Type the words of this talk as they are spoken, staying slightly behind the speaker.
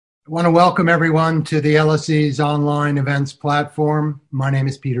I want to welcome everyone to the LSE's online events platform. My name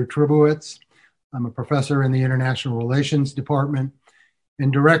is Peter Trubowitz. I'm a professor in the International Relations Department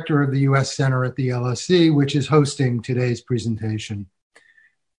and director of the U.S. Center at the LSE, which is hosting today's presentation.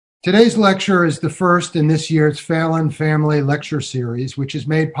 Today's lecture is the first in this year's Phelan Family Lecture Series, which is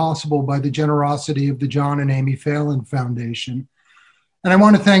made possible by the generosity of the John and Amy Phelan Foundation. And I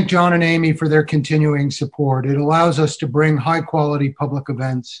want to thank John and Amy for their continuing support. It allows us to bring high-quality public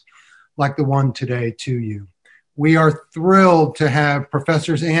events like the one today to you. We are thrilled to have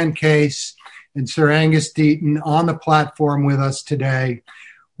Professors Anne Case and Sir Angus Deaton on the platform with us today.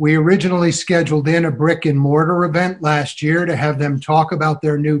 We originally scheduled in a brick and mortar event last year to have them talk about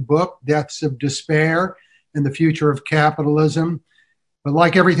their new book, Deaths of Despair and the Future of Capitalism. But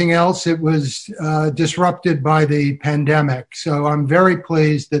like everything else, it was disrupted by the pandemic. So I'm very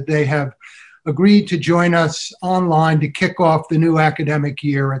pleased that they have agreed to join us online to kick off the new academic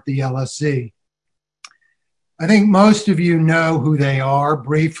year at the LSE. I think most of you know who they are.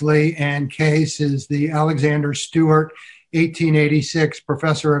 Briefly, Anne Case is the Alexander Stewart 1886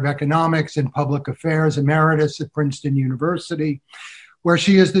 Professor of Economics and Public Affairs Emeritus at Princeton University, where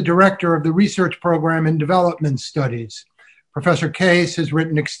she is the director of the Research Program in Development Studies. Professor Case has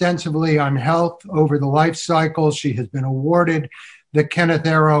written extensively on health over the life cycle. She has been awarded the Kenneth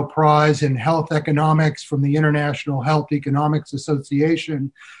Arrow Prize in Health Economics from the International Health Economics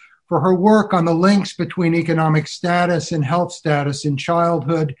Association for her work on the links between economic status and health status in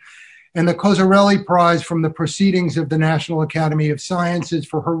childhood, and the Cozzarelli Prize from the Proceedings of the National Academy of Sciences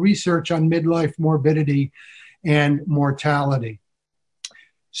for her research on midlife morbidity and mortality.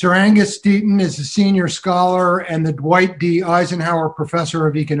 Sir Angus Deaton is a senior scholar and the Dwight D. Eisenhower Professor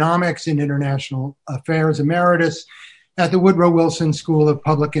of Economics and International Affairs Emeritus at the Woodrow Wilson School of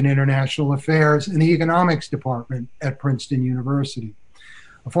Public and International Affairs in the Economics Department at Princeton University.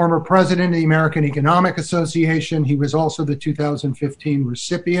 A former president of the American Economic Association, he was also the 2015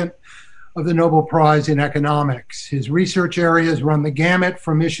 recipient of the Nobel Prize in Economics. His research areas run the gamut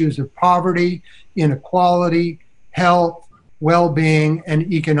from issues of poverty, inequality, health, well-being,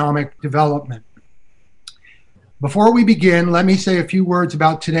 and economic development. Before we begin, let me say a few words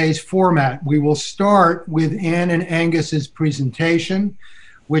about today's format. We will start with Anne and Angus's presentation,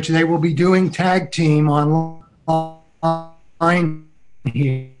 which they will be doing tag team online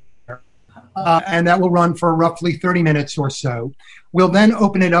here. And that will run for roughly 30 minutes or so. We'll then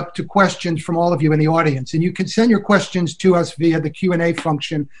open it up to questions from all of you in the audience. And you can send your questions to us via the Q&A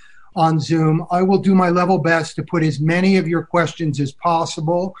function on Zoom. I will do my level best to put as many of your questions as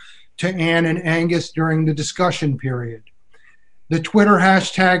possible to Anne and Angus during the discussion period. The Twitter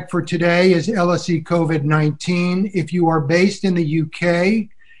hashtag for today is LSE COVID-19. If you are based in the UK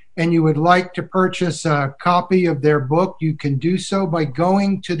and you would like to purchase a copy of their book, you can do so by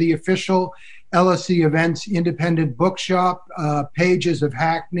going to the official LSE Events Independent Bookshop pages of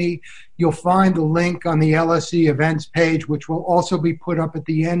Hackney. You'll find the link on the LSE Events page, which will also be put up at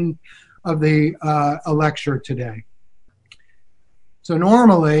the end of the lecture today. So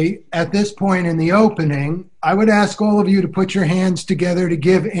normally, at this point in the opening, I would ask all of you to put your hands together to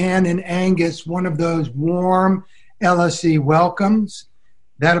give Anne and Angus one of those warm LSE welcomes.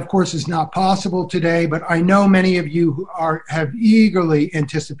 That, of course, is not possible today, but I know many of you have eagerly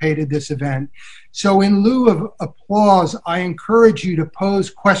anticipated this event. So in lieu of applause, I encourage you to pose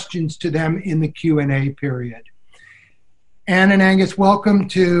questions to them in the Q&A period. Anne and Angus, welcome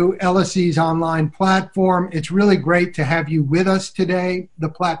to LSE's online platform. It's really great to have you with us today. The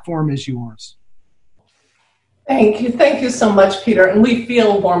platform is yours. Thank you so much, Peter. And we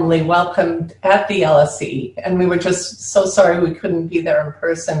feel warmly welcomed at the LSE. And we were just so sorry we couldn't be there in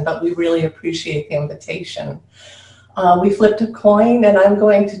person, but we really appreciate the invitation. We flipped a coin, and I'm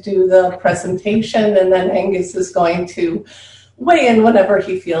going to do the presentation, and then Angus is going to weigh in whenever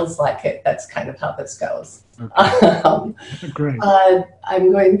he feels like it. That's kind of how this goes. Okay. Great.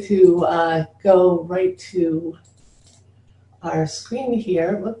 I'm going to go right to our screen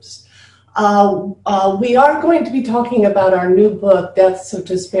here. Whoops. We are going to be talking about our new book, Deaths of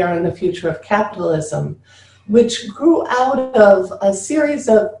Despair and the Future of Capitalism, which grew out of a series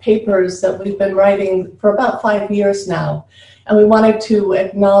of papers that we've been writing for about 5 years now. And we wanted to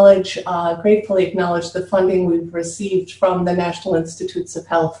gratefully acknowledge the funding we've received from the National Institutes of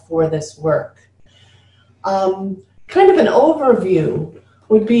Health for this work. Kind of an overview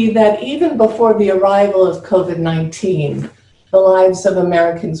would be that even before the arrival of COVID-19, the lives of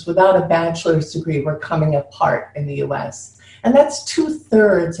Americans without a bachelor's degree were coming apart in the US. And that's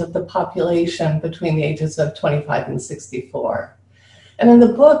 2/3 of the population between the ages of 25 and 64. And in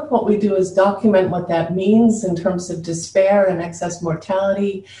the book, what we do is document what that means in terms of despair and excess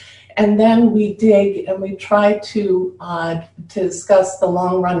mortality. And then we dig and we try to discuss the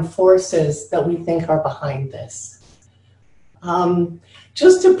long-run forces that we think are behind this.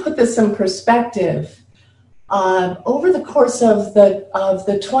 Just to put this in perspective, over the course of the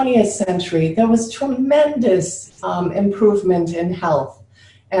 20th century, there was tremendous improvement in health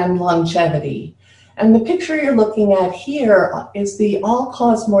and longevity. And the picture you're looking at here is the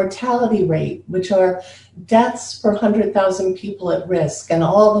all-cause mortality rate, which are deaths per 100,000 people at risk. And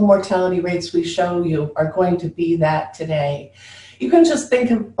all the mortality rates we show you are going to be that today. You can just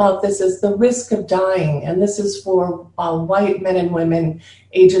think about this as the risk of dying. And this is for white men and women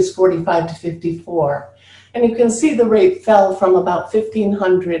ages 45 to 54. And you can see the rate fell from about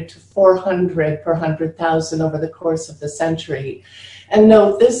 1,500 to 400 per 100,000 over the course of the century. And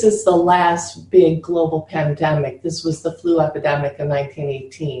note, this is the last big global pandemic. This was the flu epidemic in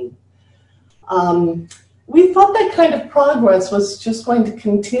 1918. We thought that kind of progress was just going to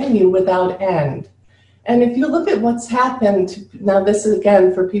continue without end. And if you look at what's happened, now this is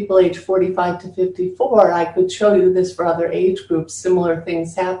again for people age 45 to 54, I could show you this for other age groups, similar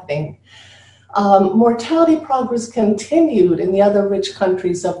things happening. Mortality progress continued in the other rich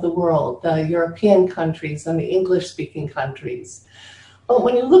countries of the world, the European countries and the English-speaking countries. But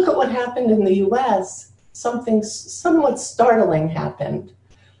when you look at what happened in the US, something somewhat startling happened.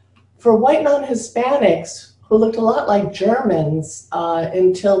 For white non-Hispanics, who looked a lot like Germans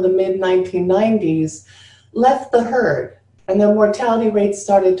until the mid-1990s, left the herd, and their mortality rates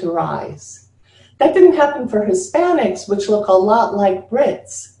started to rise. That didn't happen for Hispanics, which look a lot like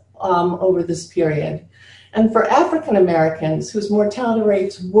Brits over this period. And for African Americans, whose mortality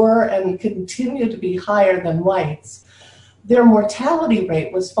rates were and continue to be higher than whites, their mortality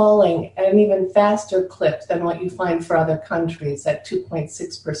rate was falling at an even faster clip than what you find for other countries at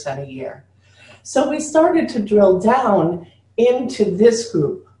 2.6% a year. So we started to drill down into this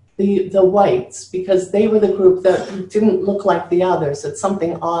group, the whites, because they were the group that didn't look like the others, that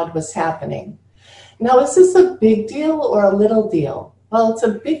something odd was happening. Now, is this a big deal or a little deal? Well, it's a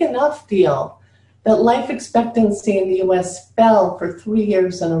big enough deal that life expectancy in the US fell for 3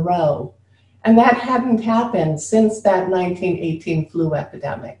 years in a row. And that hadn't happened since that 1918 flu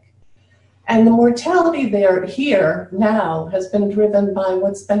epidemic. And the mortality here now has been driven by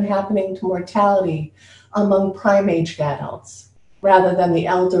what's been happening to mortality among prime-aged adults, rather than the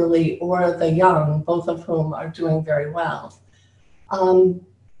elderly or the young, both of whom are doing very well.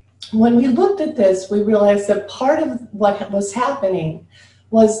 When we looked at this, we realized that part of what was happening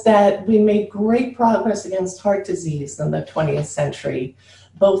was that we made great progress against heart disease in the 20th century,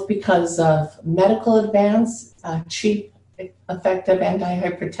 both because of medical advance, cheap, effective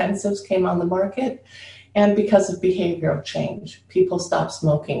antihypertensives came on the market, and because of behavioral change. People stopped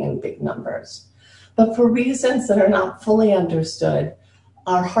smoking in big numbers. But for reasons that are not fully understood,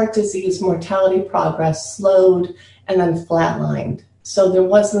 our heart disease mortality progress slowed and then flatlined. So there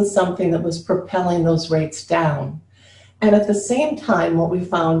wasn't something that was propelling those rates down. And at the same time, what we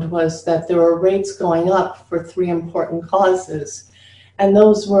found was that there were rates going up for 3 important causes. And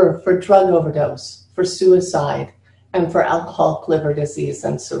those were for drug overdose, for suicide, and for alcoholic liver disease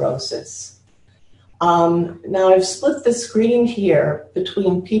and cirrhosis. Now I've split the screen here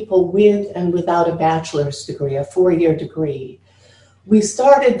between people with and without a bachelor's degree, a 4-year degree. We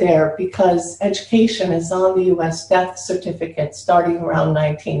started there because education is on the US death certificate starting around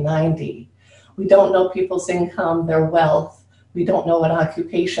 1990. We don't know people's income, their wealth. We don't know what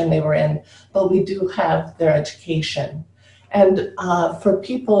occupation they were in, but we do have their education. And for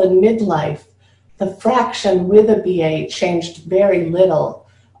people in midlife, the fraction with a BA changed very little,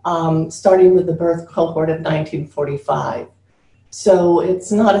 starting with the birth cohort of 1945. So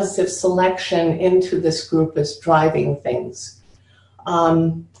it's not as if selection into this group is driving things.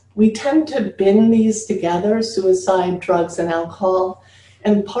 We tend to bin these together, suicide, drugs, and alcohol,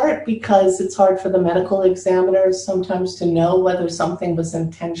 in part because it's hard for the medical examiners sometimes to know whether something was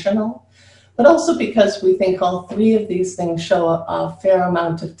intentional, but also because we think all 3 of these things show a fair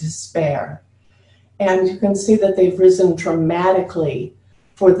amount of despair. And you can see that they've risen dramatically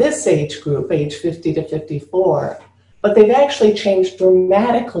for this age group, age 50 to 54, but they've actually changed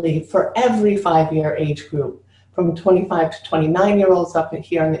dramatically for every 5-year age group, from 25 to 29-year-olds up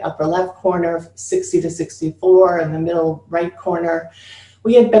here in the upper left corner, 60 to 64 in the middle right corner.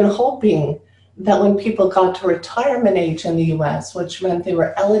 We had been hoping that when people got to retirement age in the US, which meant they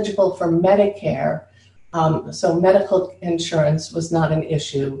were eligible for Medicare, so medical insurance was not an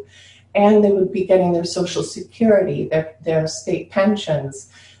issue, and they would be getting their Social Security, their state pensions,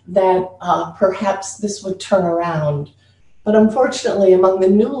 that perhaps this would turn around But unfortunately, among the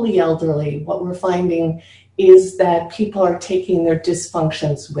newly elderly, what we're finding is that people are taking their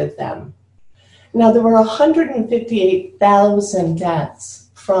dysfunctions with them. Now, there were 158,000 deaths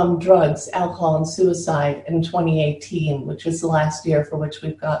from drugs, alcohol, and suicide in 2018, which is the last year for which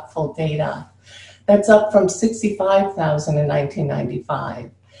we've got full data. That's up from 65,000 in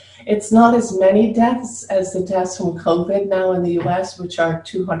 1995. It's not as many deaths as the deaths from COVID now in the US, which are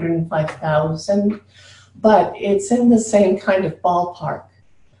 205,000, but it's in the same kind of ballpark.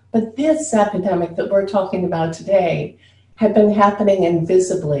 But this epidemic that we're talking about today had been happening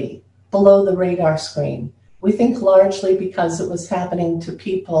invisibly, below the radar screen. We think largely because it was happening to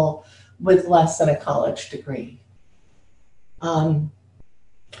people with less than a college degree.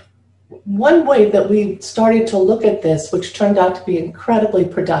 One way that we started to look at this, which turned out to be incredibly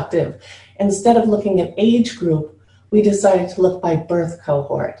productive, instead of looking at age group, we decided to look by birth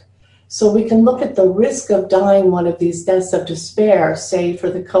cohort. So we can look at the risk of dying one of these deaths of despair, say for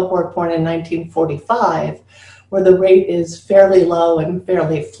the cohort born in 1945, where the rate is fairly low and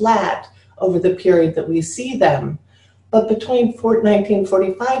fairly flat over the period that we see them. But between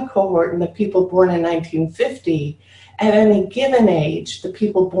 1945 cohort and the people born in 1950, at any given age, the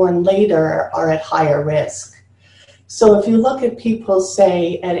people born later are at higher risk. So if you look at people,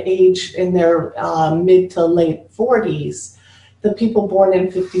 say, at age in their mid to late 40s, the people born in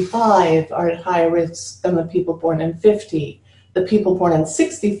 55 are at higher risk than the people born in 50. The people born in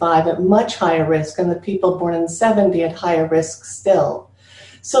 65 at much higher risk, and the people born in 70 at higher risk still.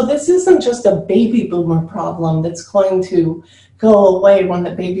 So this isn't just a baby boomer problem that's going to go away when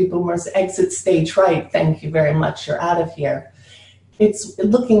the baby boomers exit stage right. Thank you very much, you're out of here. It's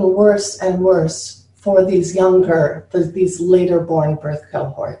looking worse and worse for these younger, these later born birth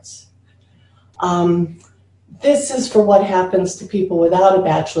cohorts. This is for what happens to people without a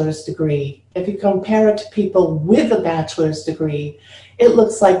bachelor's degree. If you compare it to people with a bachelor's degree, it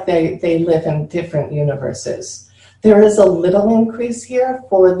looks like they live in different universes. There is a little increase here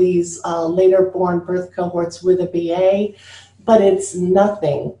for these later born birth cohorts with a BA, but it's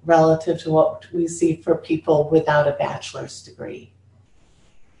nothing relative to what we see for people without a bachelor's degree.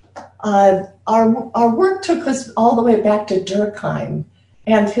 Our work took us all the way back to Durkheim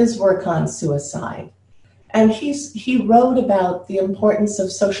and his work on suicide. And he wrote about the importance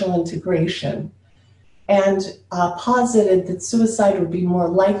of social integration and posited that suicide would be more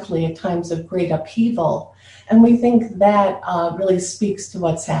likely at times of great upheaval. And we think that really speaks to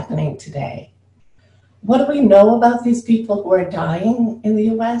what's happening today. What do we know about these people who are dying in the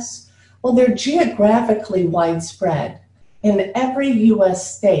US? Well, they're geographically widespread. In every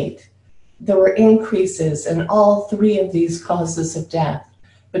US state, there were increases in all three of these causes of death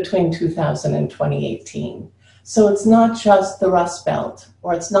between 2000 and 2018. So it's not just the Rust Belt,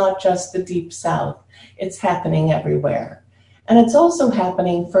 or it's not just the Deep South. It's happening everywhere. And it's also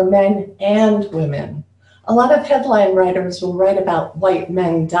happening for men and women. A lot of headline writers will write about white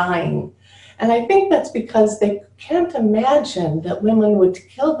men dying. And I think that's because they can't imagine that women would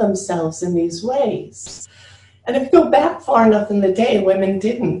kill themselves in these ways. And if you go back far enough in the day, women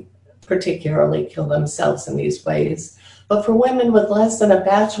didn't particularly kill themselves in these ways. But for women with less than a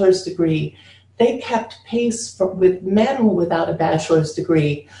bachelor's degree, they kept pace with men without a bachelor's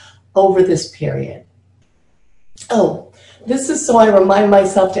degree over this period. Oh, this is so I remind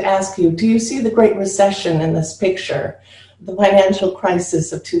myself to ask you, do you see the Great Recession in this picture, the financial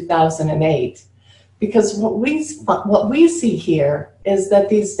crisis of 2008? Because what we see here is that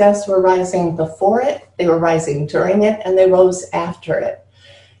these deaths were rising before it, they were rising during it, and they rose after it.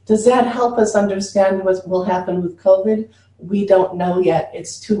 Does that help us understand what will happen with COVID? We don't know yet.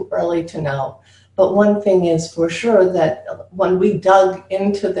 It's too early to know. But one thing is for sure that when we dug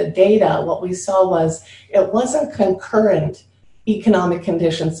into the data, what we saw was it wasn't concurrent economic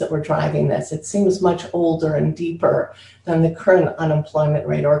conditions that were driving this. It seems much older and deeper than the current unemployment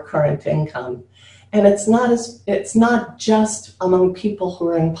rate or current income. And it's not just among people who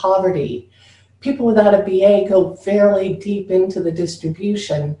are in poverty. People without a BA go fairly deep into the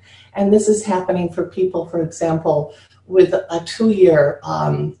distribution. And this is happening for people, for example, with a 2-year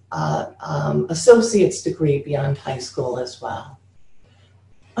associate's degree beyond high school as well.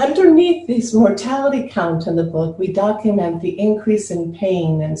 Underneath this mortality count in the book, we document the increase in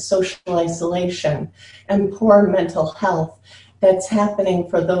pain and social isolation and poor mental health that's happening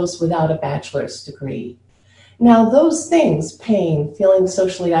for those without a bachelor's degree. Now, those things, pain, feeling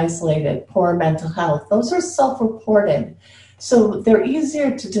socially isolated, poor mental health, those are self-reported. So they're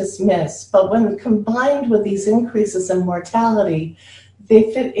easier to dismiss, but when combined with these increases in mortality,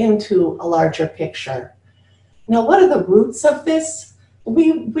 they fit into a larger picture. Now, what are the roots of this?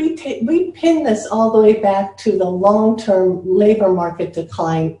 we pin this all the way back to the long-term labor market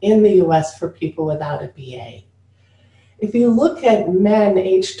decline in the US for people without a BA. If you look at men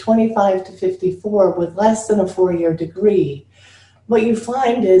aged 25 to 54 with less than a 4-year degree, what you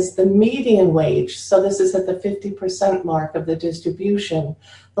find is the median wage, so this is at the 50% mark of the distribution,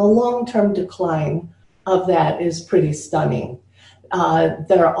 the long-term decline of that is pretty stunning.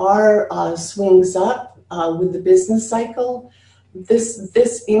 There are swings up with the business cycle.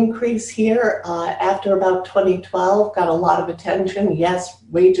 This increase here after about 2012 got a lot of attention. Yes,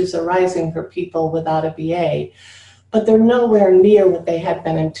 wages are rising for people without a BA, but they're nowhere near what they had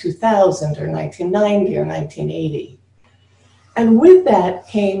been in 2000 or 1990 or 1980. And with that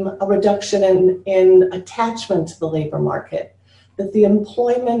came a reduction in attachment to the labor market, that the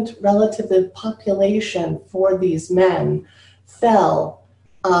employment relative to the population for these men fell.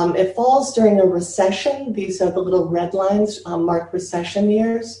 It falls during a recession. These are the little red lines, mark recession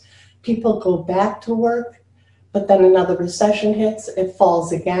years. People go back to work, but then another recession hits, it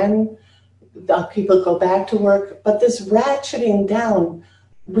falls again. People go back to work, but this ratcheting down,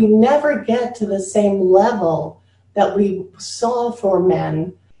 we never get to the same level that we saw for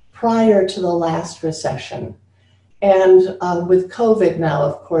men prior to the last recession. And with COVID now,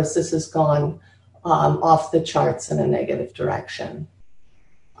 of course, this has gone off the charts in a negative direction.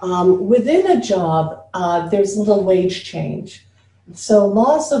 Within a job, there's little wage change. So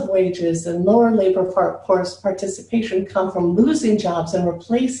loss of wages and lower labor force participation come from losing jobs and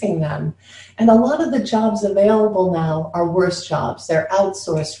replacing them. And a lot of the jobs available now are worse jobs. They're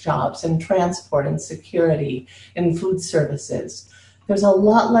outsourced jobs in transport and security and food services. There's a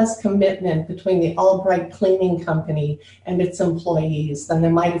lot less commitment between the Albright Cleaning Company and its employees than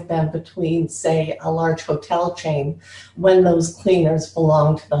there might have been between, say, a large hotel chain when those cleaners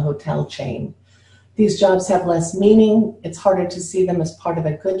belong to the hotel chain. These jobs have less meaning. It's harder to see them as part of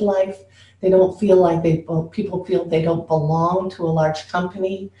a good life. They don't feel like people feel they don't belong to a large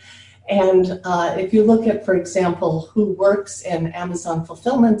company. And if you look at, for example, who works in Amazon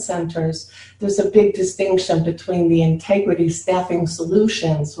fulfillment centers, there's a big distinction between the Integrity Staffing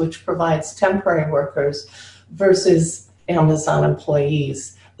Solutions, which provides temporary workers, versus Amazon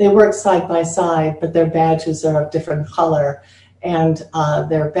employees. They work side by side, but their badges are of different color, and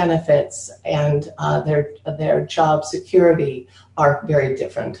their benefits and their job security are very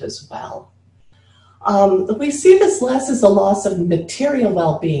different as well. We see this less as a loss of material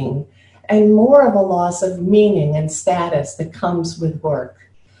well-being and more of a loss of meaning and status that comes with work.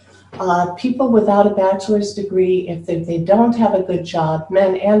 People without a bachelor's degree, if they don't have a good job,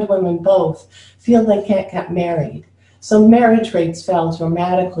 men and women both, feel they can't get married. So marriage rates fell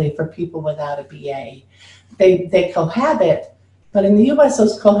dramatically for people without a BA. They cohabit, but in the US,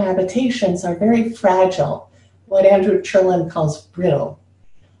 those cohabitations are very fragile, what Andrew Cherlin calls brittle.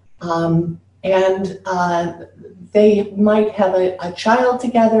 They might have a child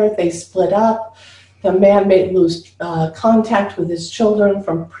together, they split up, the man may lose contact with his children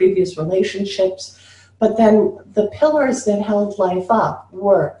from previous relationships, but then the pillars that held life up,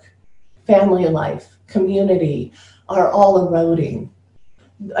 work, family life, community, are all eroding.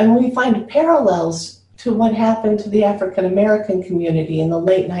 And we find parallels to what happened to the African American community in the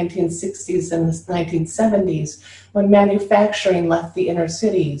late 1960s and the 1970s when manufacturing left the inner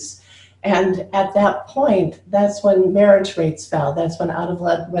cities. And at that point, that's when marriage rates fell. That's when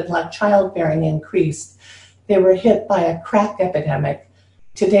out-of-wedlock childbearing increased. They were hit by a crack epidemic.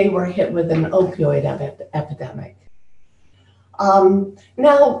 Today, we're hit with an opioid epidemic.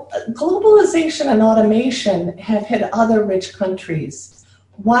 Now, globalization and automation have hit other rich countries.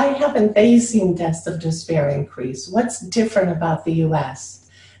 Why haven't they seen deaths of despair increase? What's different about the US?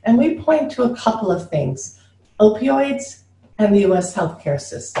 And we point to a couple of things: opioids and the US healthcare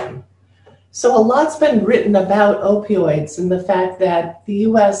system. So a lot's been written about opioids and the fact that the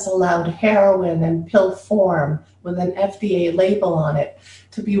US allowed heroin in pill form with an FDA label on it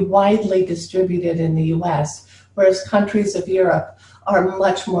to be widely distributed in the US, whereas countries of Europe are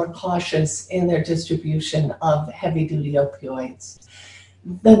much more cautious in their distribution of heavy-duty opioids.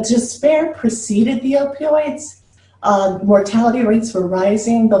 The despair preceded the opioids. Mortality rates were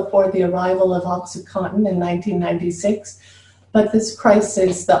rising before the arrival of OxyContin in 1996. But this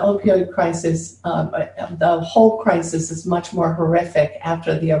crisis, the opioid crisis, the whole crisis is much more horrific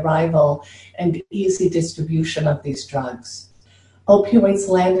after the arrival and easy distribution of these drugs. Opioids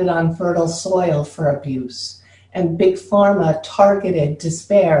landed on fertile soil for abuse, and Big Pharma targeted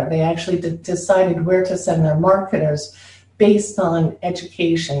despair. They actually decided where to send their marketers based on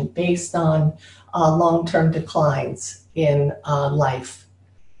education, based on long-term declines in life.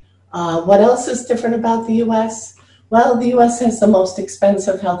 What else is different about the US? Well, the US has the most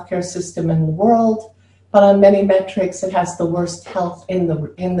expensive healthcare system in the world, but on many metrics, it has the worst health in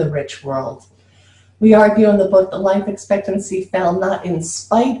the rich world. We argue in the book that life expectancy fell not in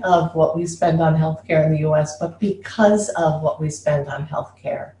spite of what we spend on healthcare in the US, but because of what we spend on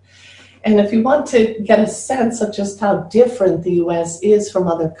healthcare. And if you want to get a sense of just how different the US is from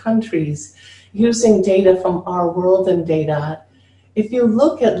other countries, using data from Our World in Data, if you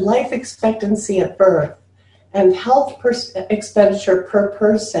look at life expectancy at birth and health expenditure per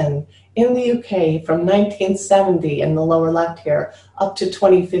person in the UK from 1970 in the lower left here up to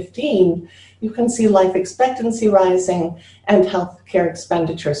 2015, you can see life expectancy rising and healthcare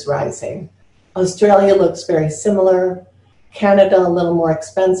expenditures rising. Australia looks very similar. Canada, a little more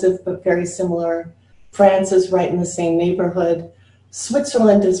expensive, but very similar. France is right in the same neighborhood.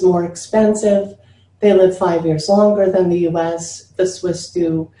 Switzerland is more expensive. They live 5 years longer than the US, the Swiss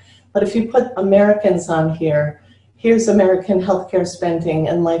do. But if you put Americans on here, here's American healthcare spending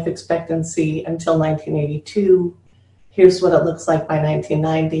and life expectancy until 1982. Here's what it looks like by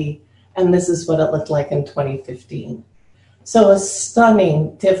 1990. And this is what it looked like in 2015. So a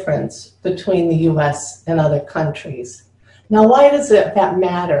stunning difference between the US and other countries. Now, why does that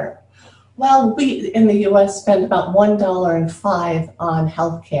matter? Well, we in the US spend about $1.05 on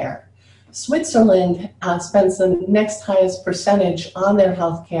healthcare. Switzerland spends the next highest percentage on their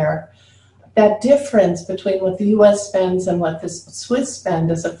healthcare. That difference between what the US spends and what the Swiss spend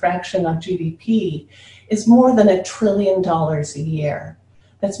as a fraction of GDP is more than $1 trillion a year.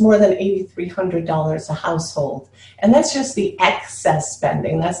 That's more than $8,300 a household. And that's just the excess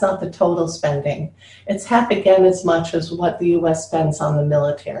spending. That's not the total spending. It's half again as much as what the US spends on the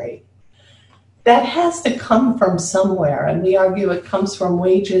military. That has to come from somewhere, and we argue it comes from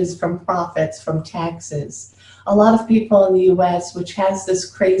wages, from profits, from taxes. A lot of people in the US, which has this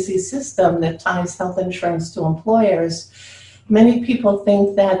crazy system that ties health insurance to employers, many people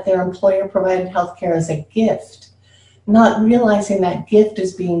think that their employer-provided health care is a gift, not realizing that gift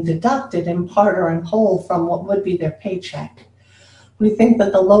is being deducted in part or in whole from what would be their paycheck. We think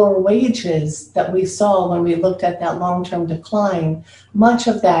that the lower wages that we saw when we looked at that long-term decline, much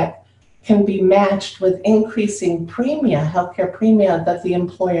of that can be matched with increasing premia, healthcare premia that the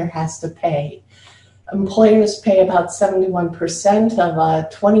employer has to pay. Employers pay about 71% of a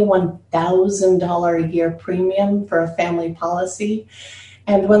 $21,000 a year premium for a family policy.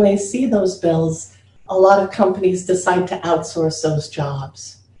 And when they see those bills, a lot of companies decide to outsource those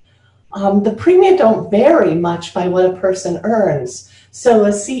jobs. The premium don't vary much by what a person earns. So a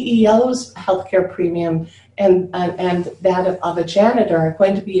CEO's healthcare premium and that of a janitor are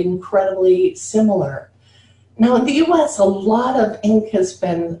going to be incredibly similar. Now in the US, a lot of ink has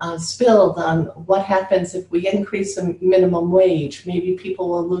been spilled on what happens if we increase the minimum wage. Maybe people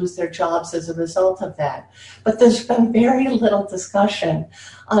will lose their jobs as a result of that. But there's been very little discussion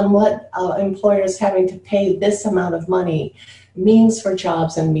on what employers having to pay this amount of money means for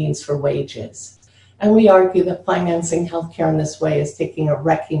jobs and means for wages. And we argue that financing healthcare in this way is taking a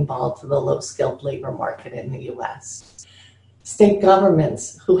wrecking ball to the low-skilled labor market in the US. State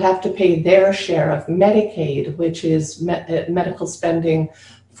governments who have to pay their share of Medicaid, which is medical spending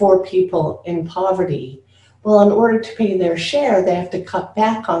for people in poverty, well, in order to pay their share, they have to cut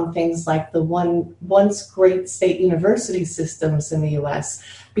back on things like the once great state university systems in the US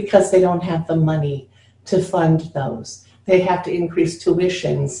because they don't have the money to fund those. They have to increase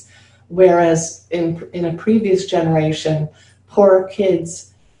tuitions. Whereas in a previous generation, poorer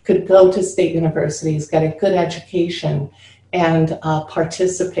kids could go to state universities, get a good education, and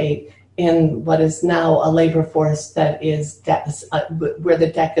participate in what is now a labor force that is where the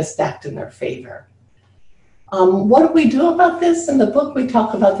deck is stacked in their favor. What do we do about this? In the book, we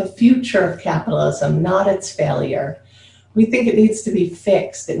talk about the future of capitalism, not its failure. We think it needs to be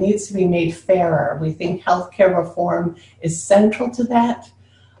fixed. It needs to be made fairer. We think healthcare reform is central to that.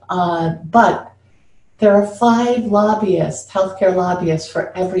 But there are 5 lobbyists, healthcare lobbyists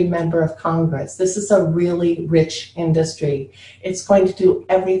for every member of Congress. This is a really rich industry. It's going to do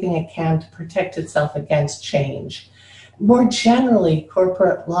everything it can to protect itself against change. More generally,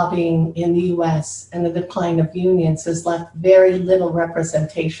 corporate lobbying in the US and the decline of unions has left very little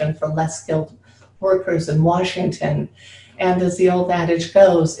representation for less skilled workers in Washington. And as the old adage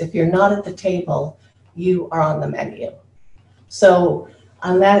goes, if you're not at the table, you are on the menu. So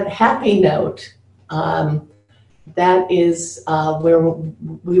on that happy note, that is where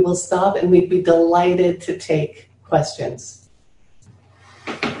we will stop, and we'd be delighted to take questions.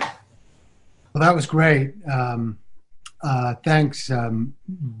 Well, that was great. Thanks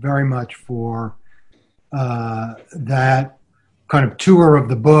very much for that kind of tour of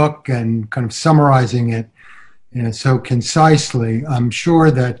the book and kind of summarizing it so concisely. I'm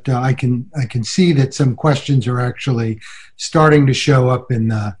sure that I can see that some questions are actually starting to show up in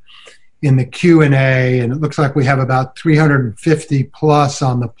the Q&A, and it looks like we have about 350 plus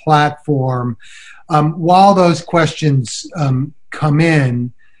on the platform. While those questions come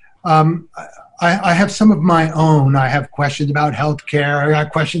in, I have some of my own. I have questions about healthcare. I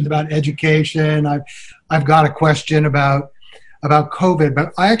got questions about education. I've got a question about COVID,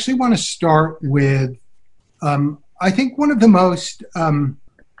 but I actually want to start with, I think one of the most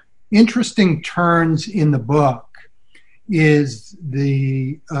interesting turns in the book is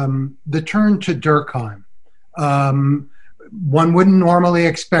the turn to Durkheim. One wouldn't normally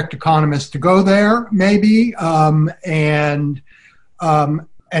expect economists to go there, maybe, and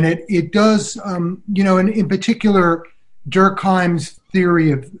it does, in particular, Durkheim's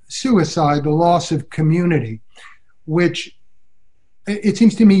theory of suicide, the loss of community, which it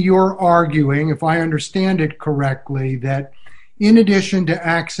seems to me you're arguing, if I understand it correctly, that in addition to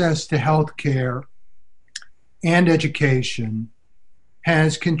access to healthcare and education,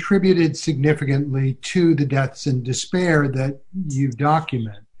 has contributed significantly to the deaths and despair that you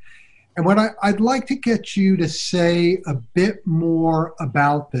document. And what I'd like to get you to say a bit more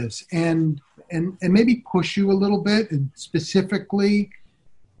about this and maybe push you a little bit, and specifically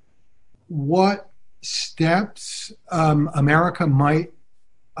what steps America might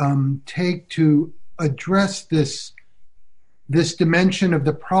take to address this dimension of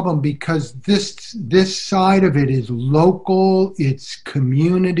the problem, because this side of it is local, it's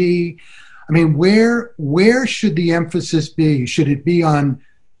community. I mean, where should the emphasis be? Should it be on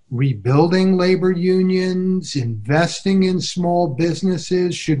rebuilding labor unions, investing in small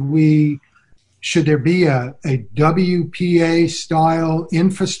businesses? Should there be a WPA style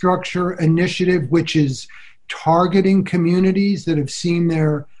infrastructure initiative which is targeting communities that have seen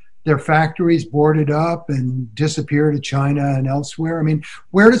their factories boarded up and disappear to China and elsewhere? I mean,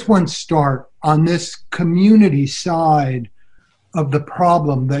 where does one start on this community side of the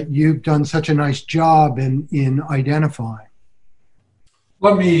problem that you've done such a nice job in identifying?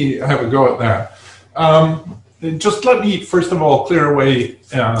 Let me have a go at that. Just let me, first of all, clear away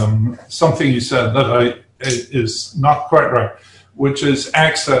something you said that is not quite right, which is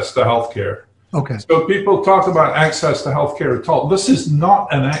access to healthcare. Okay. So people talk about access to healthcare at all. This is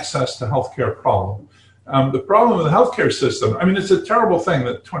not an access to healthcare problem. The problem with the healthcare system, I mean, it's a terrible thing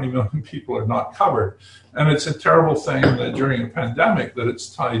that 20 million people are not covered. And it's a terrible thing that during a pandemic that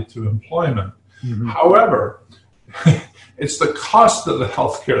it's tied to employment. Mm-hmm. However, it's the cost of the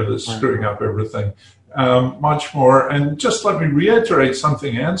healthcare that's screwing up everything much more. And just let me reiterate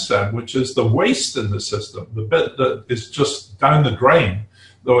something Anne said, which is the waste in the system, the bit that is just down the drain,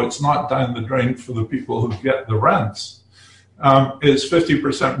 though it's not down the drain for the people who get the rents, is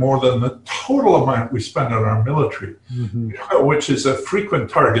 50% more than the total amount we spend on our military, mm-hmm. which is a frequent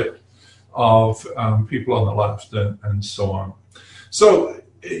target of people on the left and so on. So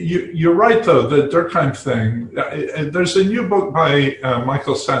you're right, though, the Durkheim thing. There's a new book by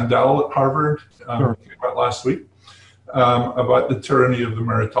Michael Sandel at Harvard, sure. Came out last week, about the tyranny of the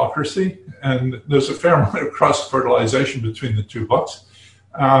meritocracy. And there's a fair amount of cross-fertilization between the two books.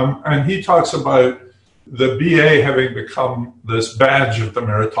 And he talks about the BA having become this badge of the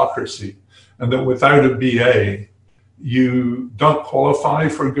meritocracy, and that without a BA, you don't qualify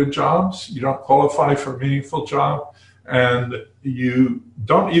for good jobs, you don't qualify for a meaningful job, and you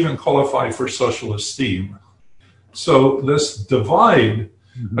don't even qualify for social esteem. So this divide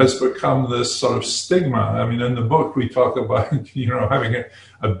mm-hmm. has become this sort of stigma. I mean, in the book, we talk about, having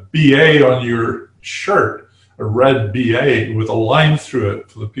a BA on your shirt, a red BA with a line through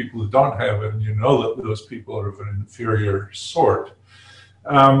it for the people who don't have it, and you know that those people are of an inferior sort.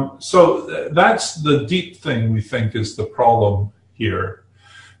 So that's the deep thing we think is the problem here.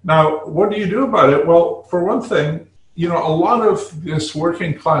 Now, what do you do about it? Well, for one thing, a lot of this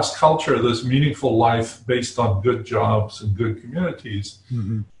working class culture, this meaningful life based on good jobs and good communities,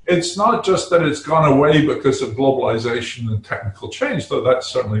 mm-hmm. it's not just that it's gone away because of globalization and technical change, though that's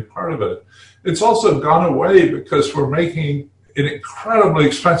certainly part of it. It's also gone away because we're making it incredibly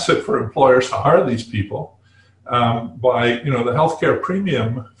expensive for employers to hire these people. By the healthcare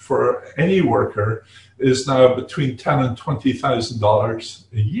premium for any worker is now between $10,000 and $20,000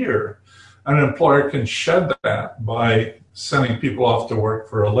 a year. An employer can shed that by sending people off to work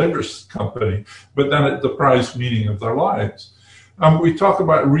for a labor company, but then it deprives meaning of their lives. We talk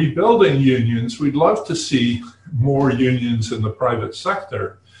about rebuilding unions. We'd love to see more unions in the private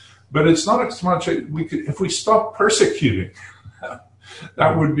sector, but it's not as much. If we stop persecuting,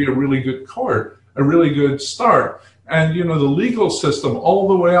 that would be a really good a really good start. And, the legal system all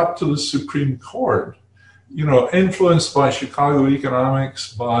the way up to the Supreme Court influenced by Chicago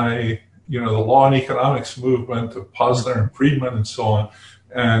economics, by, the law and economics movement of Posner and Friedman and so on,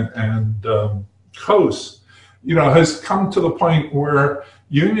 and Coase, has come to the point where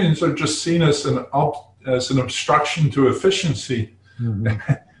unions are just seen as an obstruction to efficiency.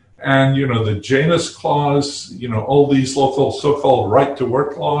 Mm-hmm. And, the Janus Clause, all these local so-called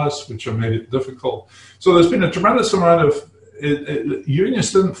right-to-work laws, which have made it difficult. So there's been a tremendous amount of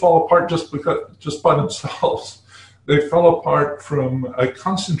unions didn't fall apart just by themselves. They fell apart from a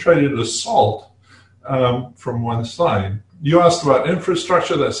concentrated assault from one side. You asked about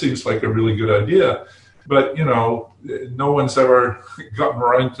infrastructure. That seems like a really good idea, but no one's ever gotten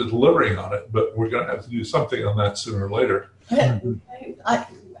around to delivering on it. But we're going to have to do something on that sooner or later.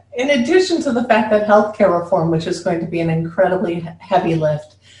 In addition to the fact that healthcare reform, which is going to be an incredibly heavy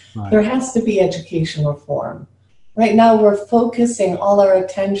lift, right, there has to be education reform. Right now, we're focusing all our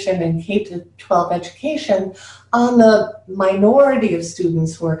attention in K-12 education on the minority of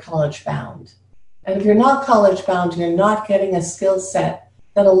students who are college-bound. And if you're not college-bound, you're not getting a skill set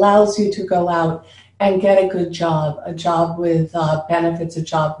that allows you to go out and get a good job, a job with benefits, a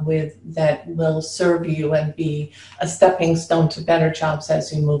job that will serve you and be a stepping stone to better jobs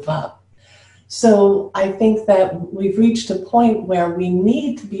as you move up. So I think that we've reached a point where we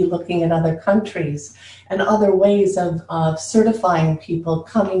need to be looking at other countries and other ways of certifying people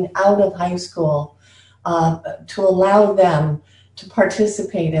coming out of high school to allow them to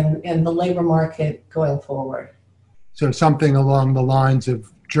participate in the labor market going forward. So something along the lines of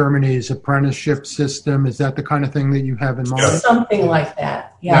Germany's apprenticeship system, is that the kind of thing that you have in mind? Yeah. Something like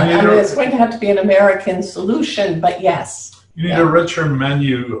that, yeah. I mean, it's going to have to be an American solution, but yes. You need a richer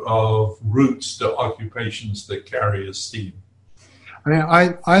menu of routes to occupations that carry esteem. I mean,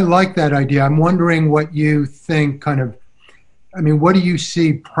 I like that idea. I'm wondering what you think what do you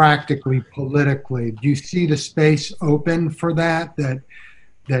see practically, politically? Do you see the space open for that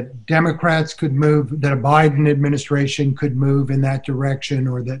Democrats could move, that a Biden administration could move in that direction,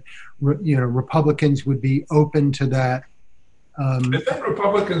 or that, Republicans would be open to that? I think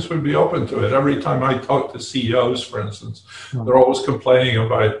Republicans would be open to it. Every time I talk to CEOs, for instance, they're always complaining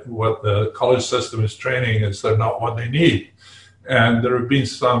about what the college system is training is they're not what they need. And there have been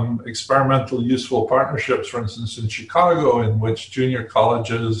some experimental useful partnerships, for instance, in Chicago, in which junior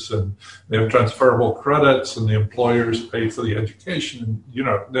colleges, and they have transferable credits, and the employers pay for the education.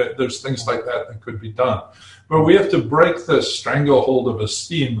 And, there's things like that could be done. But we have to break this stranglehold of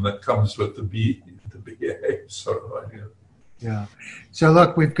esteem that comes with the BA sort of idea. Yeah. So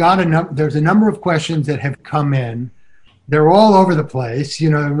look, we've got there's a number of questions that have come in. They're all over the place,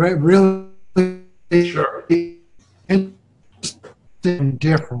 really. Sure.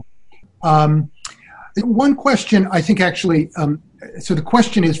 Different. One question, I think actually, so the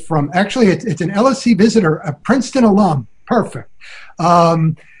question is from, it's an LSE visitor, a Princeton alum. Perfect.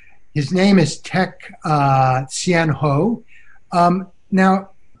 His name is Tech Sien Ho. Now,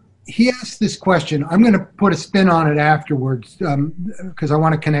 he asked this question. I'm going to put a spin on it afterwards because I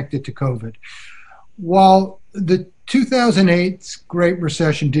want to connect it to COVID. While the 2008 Great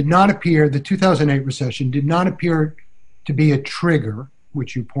Recession the 2008 recession did not appear to be a trigger,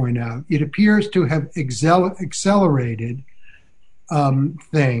 which you point out, it appears to have accelerated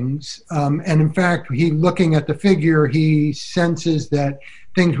things. And in fact, looking at the figure, he senses that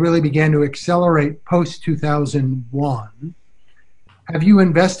things really began to accelerate post-2001. Have you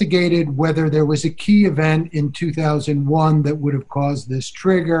investigated whether there was a key event in 2001 that would have caused this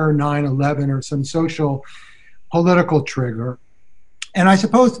trigger, 9/11, or some social political trigger? And I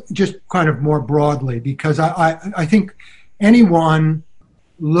suppose just kind of more broadly, because I think anyone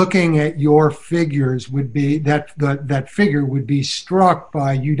looking at your figures would be, that figure would be struck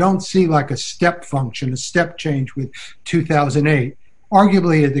by, you don't see like a step function, a step change with 2008.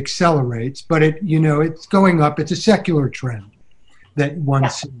 Arguably it accelerates, but it's going up. It's a secular trend that one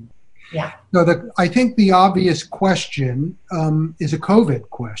sees. Yeah. So I think the obvious question is a COVID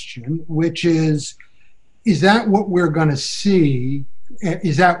question, which is that what we're going to see?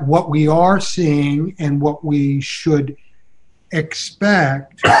 Is that what we are seeing and what we should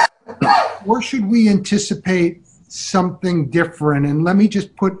expect? Or should we anticipate something different? And let me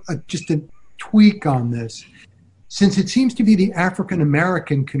just put just a tweak on this. Since it seems to be the African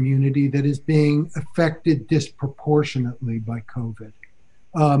American community that is being affected disproportionately by COVID.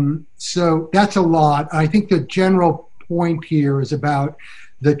 So that's a lot. I think the general point here is about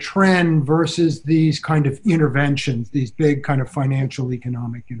the trend versus these kind of interventions, these big kind of financial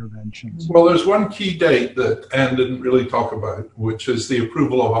economic interventions. Well, there's one key date that Anne didn't really talk about, which is the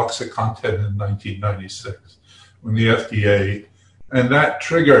approval of OxyContin in 1996, when the FDA And that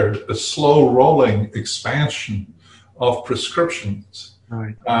triggered a slow rolling expansion of prescriptions.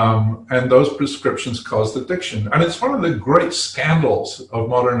 Right. And those prescriptions caused addiction. And it's one of the great scandals of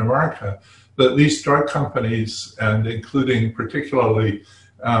modern America that these drug companies, and including particularly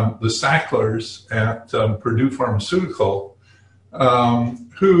the Sacklers at Purdue Pharmaceutical,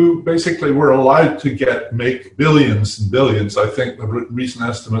 who basically were allowed to make billions and billions. I think the recent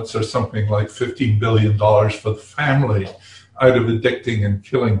estimates are something like $15 billion for the family out of addicting and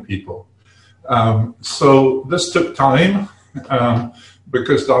killing people. So this took time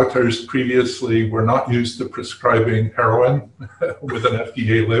because doctors previously were not used to prescribing heroin with an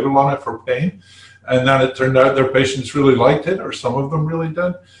FDA label on it for pain. And then it turned out their patients really liked it, or some of them really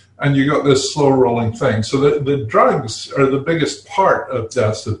did. And you got this slow rolling thing. So the drugs are the biggest part of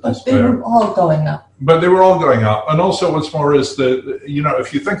deaths of despair. But they were all going up. But they were all going up. And also what's more is that,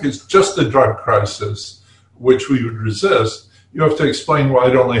 if you think it's just the drug crisis, which we would resist, you have to explain why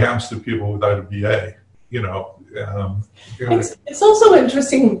it only happens to people without a BA, It's also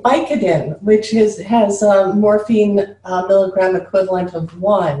interesting, Vicodin, which has a morphine milligram equivalent of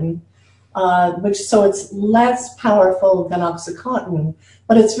 1, so it's less powerful than OxyContin,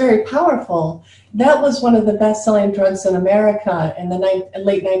 but it's very powerful. That was one of the best-selling drugs in America in the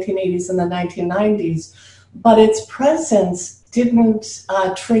late 1980s and the 1990s, but its presence didn't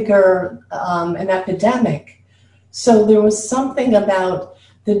trigger an epidemic. So there was something about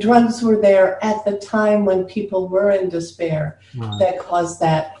the drugs were there at the time when people were in despair that caused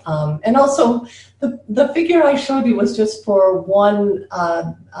that. And also, the figure I showed you was just for one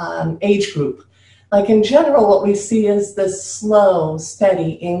age group. Like in general, what we see is this slow,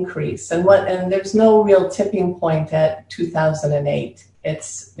 steady increase, and there's no real tipping point at 2008.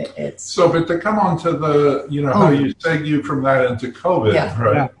 It's so, but to come on to the how you segue from that into COVID,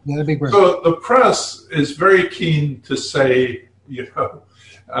 right? Yeah, that'd be great. So the press is very keen to say,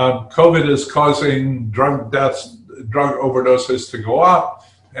 COVID is causing drug deaths, drug overdoses to go up,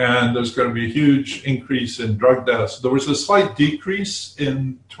 and there's going to be a huge increase in drug deaths. There was a slight decrease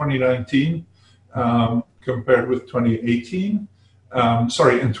in 2019 compared with 2018. In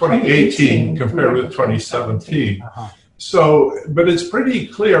 2018 compared with 2017. So, but it's pretty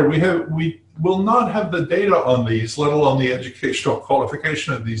clear we will not have the data on these, let alone the educational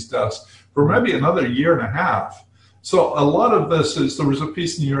qualification of these deaths, for maybe another year and a half. So a lot of this there was a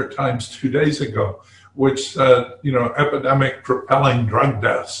piece in the New York Times 2 days ago, which said, epidemic propelling drug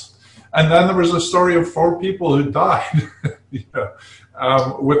deaths. And then there was a story of 4 people who died,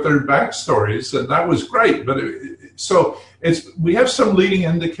 with their backstories, and that was great. But we have some leading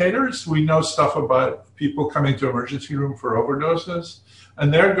indicators. We know stuff about people coming to emergency room for overdoses,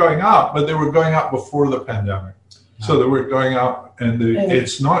 and they're going up, but they were going up before the pandemic. So they were going up, and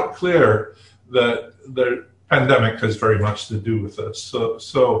it's not clear that the pandemic has very much to do with this. So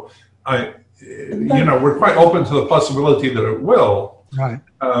we're quite open to the possibility that it will, right?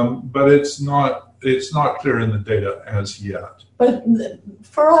 But it's not clear in the data as yet. But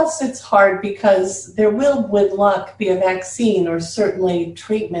for us, it's hard because there will, with luck, be a vaccine or certainly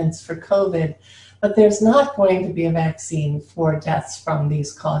treatments for COVID, but there's not going to be a vaccine for deaths from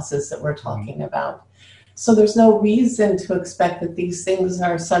these causes that we're talking about. So there's no reason to expect that these things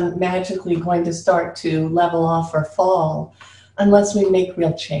are magically going to start to level off or fall unless we make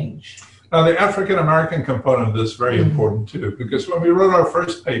real change. Now, the African-American component of this is very important too, because when we wrote our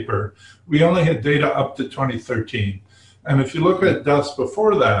first paper, we only had data up to 2013. And if you look at deaths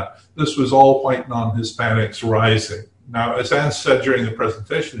before that, this was all white non-Hispanics rising. Now, as Anne said during the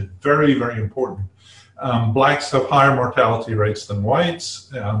presentation, it's very, very important. Blacks have higher mortality rates than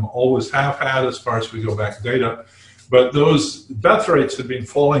whites, always have had as far as we go back data. But those death rates have been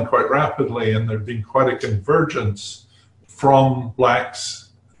falling quite rapidly, and there's been quite a convergence from blacks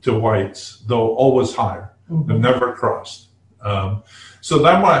to whites, though always higher. They've never crossed. So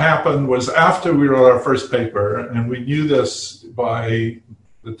then what happened was, after we wrote our first paper, and we knew this by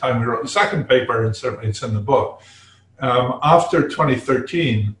the time we wrote the second paper, and certainly it's in the book, after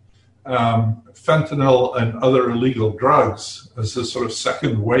 2013, fentanyl and other illegal drugs, as a sort of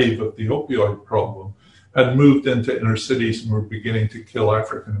second wave of the opioid problem, had moved into inner cities and were beginning to kill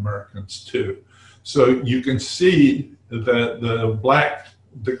African Americans too. So you can see that the black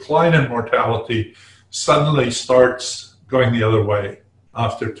decline in mortality suddenly starts going the other way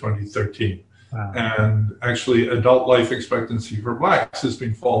after 2013. Wow. And actually, adult life expectancy for blacks has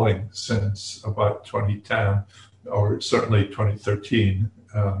been falling since about 2010, or certainly 2013.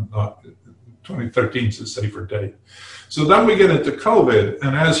 2013 is a safer date. So then we get into COVID,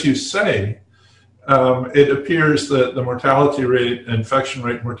 and as you say, it appears that the mortality rate, infection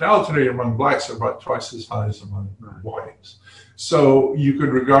rate, mortality rate among blacks are about twice as high as among whites. So you could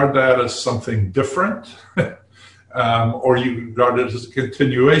regard that as something different, or you could regard it as a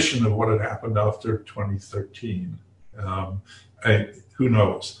continuation of what had happened after 2013. Who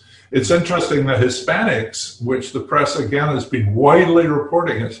knows? It's interesting that Hispanics, which the press again has been widely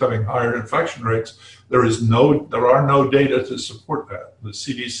reporting as having higher infection rates, there are no data to support that. The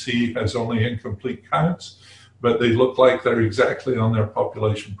CDC has only incomplete counts, but they look like they're exactly on their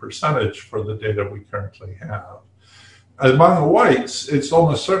population percentage for the data we currently have. Among the whites, it's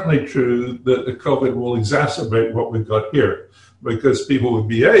almost certainly true that the COVID will exacerbate what we've got here, because people with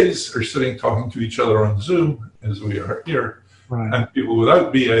BAs are sitting talking to each other on Zoom, as we are here, right. And people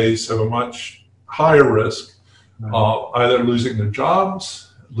without BAs have a much higher risk of either losing their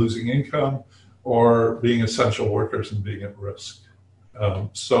jobs, losing income, or being essential workers and being at risk.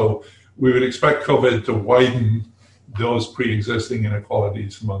 So we would expect COVID to widen those pre-existing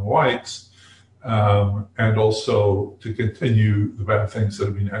inequalities among whites, and also to continue the bad things that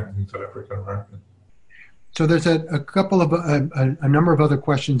have been happening to African Americans. So there's a couple of a number of other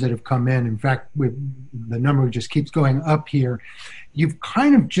questions that have come in. In fact, the number just keeps going up here. You've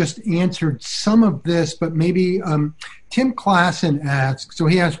kind of just answered some of this, but maybe Tim Klassen asks, so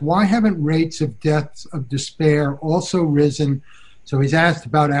he asks, why haven't rates of deaths of despair also risen? So he's asked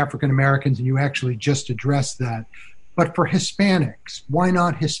about African Americans, and you actually just addressed that. But for Hispanics, why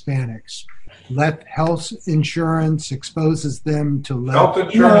not Hispanics? Health insurance exposes them to less. Health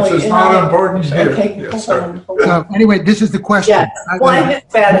insurance is not important here. Okay, yes, so anyway, this is the question. Yes. Why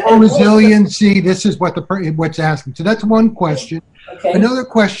Hispanic? Resiliency, this is what's asking. So that's one question. Okay. Another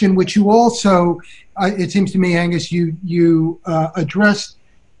question, which you also, it seems to me, Angus, you addressed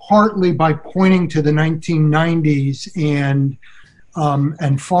partly by pointing to the 1990s and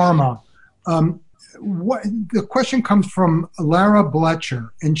pharma. The question comes from Lara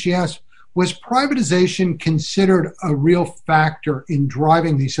Bletcher, and she asks, was privatization considered a real factor in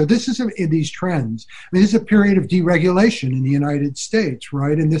driving these? So this is these trends. I mean, this is a period of deregulation in the United States,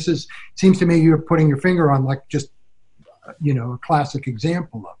 right? And this seems to me you're putting your finger on like just, a classic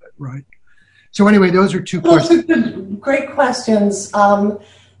example of it, right? So anyway, those are two questions. Great questions.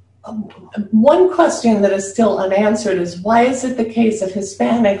 One question that is still unanswered is, why is it the case that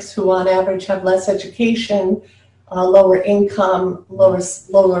Hispanics, who on average have less education, lower income, lower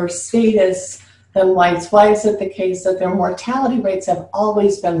status than whites, why is it the case that their mortality rates have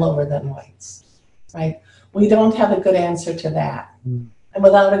always been lower than whites, right? We don't have a good answer to that. And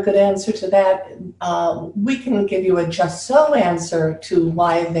without a good answer to that, we can give you a just so answer to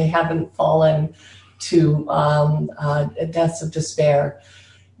why they haven't fallen to deaths of despair,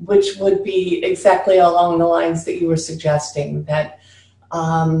 which would be exactly along the lines that you were suggesting, that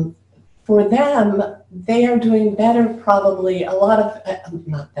for them, they are doing better probably. A lot of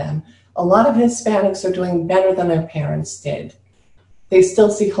Hispanics are doing better than their parents did. They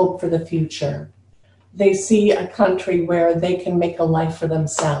still see hope for the future. They see a country where they can make a life for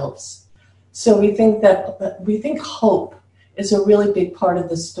themselves. So we think hope is a really big part of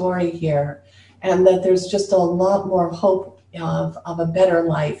the story here, and that there's just a lot more hope of a better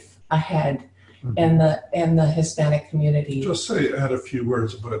life ahead. In the Hispanic community. Just add a few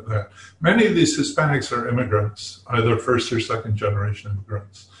words about that. Many of these Hispanics are immigrants, either first or second generation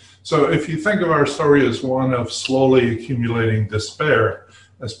immigrants. So if you think of our story as one of slowly accumulating despair,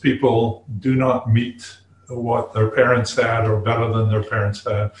 as people do not meet what their parents had or better than their parents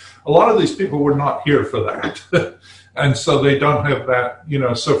had, a lot of these people were not here for that. And so they don't have that,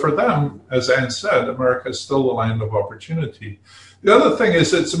 so for them, as Anne said, America is still the land of opportunity. The other thing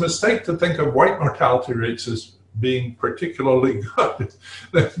is it's a mistake to think of white mortality rates as being particularly good.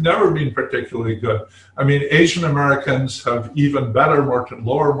 They've never been particularly good. I mean, Asian Americans have even better,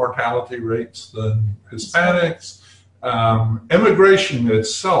 lower mortality rates than Hispanics. Immigration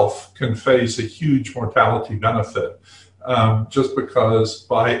itself can face a huge mortality benefit, just because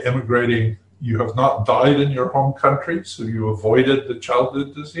by immigrating, you have not died in your home country, so you avoided the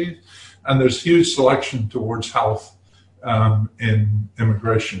childhood disease. And there's huge selection towards health in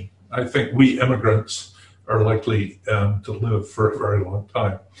immigration. I think we immigrants are likely to live for a very long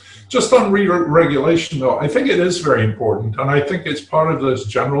time. Just on regulation, though, I think it is very important, and I think it's part of this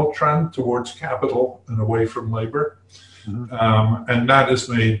general trend towards capital and away from labor, and that has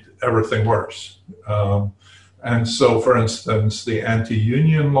made everything worse. And so, for instance, the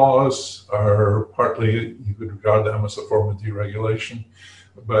anti-union laws are partly, you could regard them as a form of deregulation,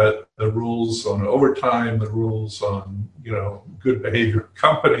 but the rules on overtime, the rules on, good behavior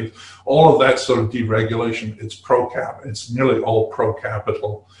companies, all of that sort of deregulation, it's nearly all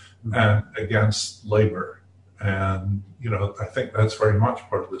pro-capital. and against labor. And, I think that's very much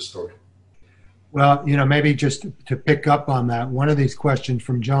part of the story. Well, maybe just to pick up on that, one of these questions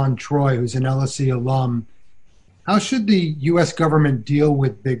from John Troy, who's an LSE alum. How should the U.S. government deal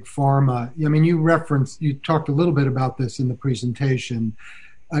with big pharma? I mean, you talked a little bit about this in the presentation.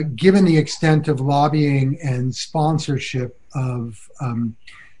 Given the extent of lobbying and sponsorship of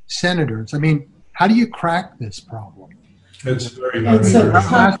senators, I mean, how do you crack this problem? It's very, very I'm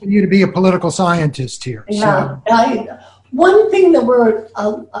asking you to be a political scientist here. Yeah, so. One thing that we're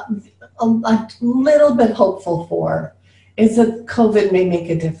a little bit hopeful for is that COVID may make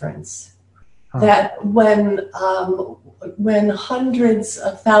a difference. That when hundreds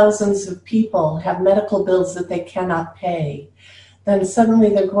of thousands of people have medical bills that they cannot pay, then suddenly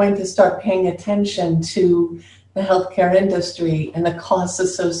they're going to start paying attention to the healthcare industry and the costs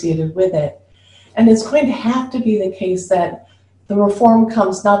associated with it. And it's going to have to be the case that the reform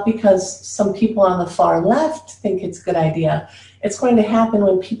comes not because some people on the far left think it's a good idea. It's going to happen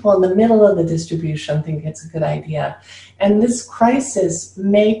when people in the middle of the distribution think it's a good idea. And this crisis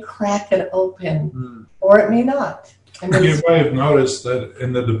may crack it open, or it may not. I mean, you may have noticed that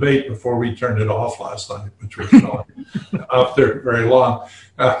in the debate before we turned it off last night, which was not up there very long,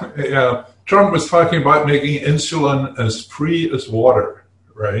 Trump was talking about making insulin as free as water,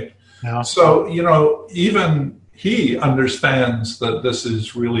 right? Yeah. So, even he understands that this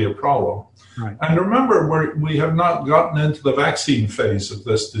is really a problem. Right. And remember, we have not gotten into the vaccine phase of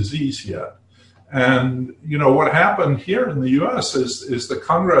this disease yet. And, what happened here in the U.S. is the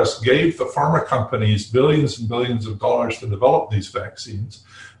Congress gave the pharma companies billions and billions of dollars to develop these vaccines,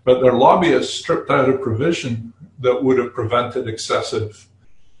 but their lobbyists stripped out a provision that would have prevented excessive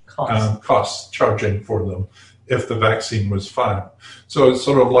cost charging for them if the vaccine was fine. So it's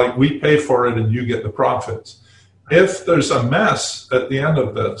sort of like we pay for it and you get the profits. If there's a mess at the end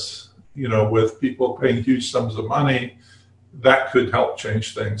of this, with people paying huge sums of money, that could help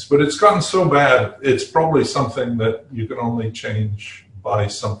change things. But it's gotten so bad, it's probably something that you can only change by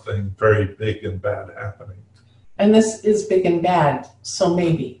something very big and bad happening. And this is big and bad, so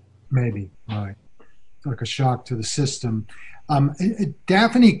maybe. Maybe, right. It's like a shock to the system.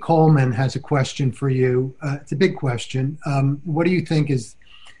 Daphne Coleman has a question for you. It's a big question. What do you think is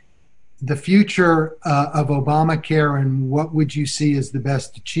the future of Obamacare, and what would you see as the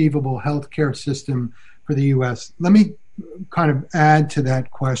best achievable healthcare system for the U.S.? Let me kind of add to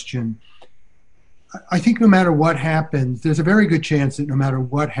that question. I think no matter what happens, there's a very good chance that no matter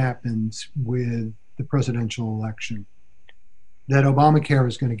what happens with the presidential election, that Obamacare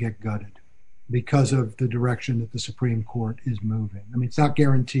is going to get gutted because of the direction that the Supreme Court is moving. I mean, it's not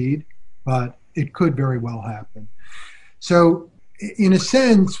guaranteed, but it could very well happen. So in a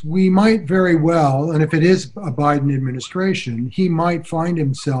sense, we might very well, and if it is a Biden administration, he might find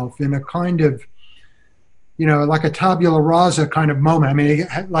himself in a kind of, like a tabula rasa kind of moment. I mean, he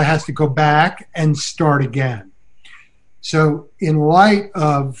has to go back and start again. So in light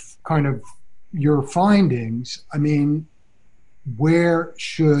of kind of your findings, I mean, where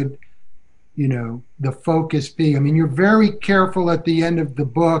should, the focus be? I mean, you're very careful at the end of the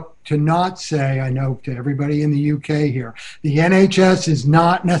book to not say, I know to everybody in the UK here, the NHS is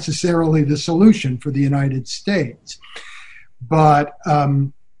not necessarily the solution for the United States. But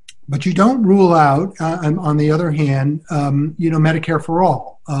you don't rule out, on the other hand, Medicare for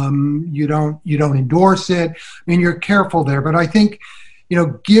all. You don't endorse it. I mean, you're careful there. But I think,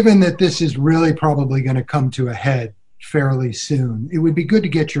 given that this is really probably going to come to a head fairly soon, it would be good to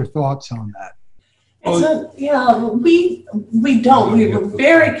get your thoughts on that. So, we don't. We were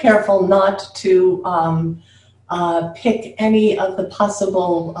very careful not to pick any of the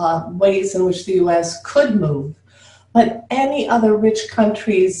possible ways in which the U.S. could move. But any other rich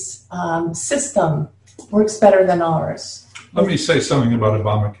country's system works better than ours. Let me say something about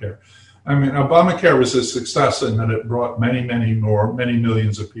Obamacare. I mean, Obamacare was a success in that it brought many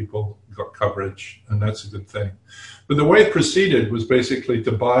millions of people got coverage, and that's a good thing. But the way it proceeded was basically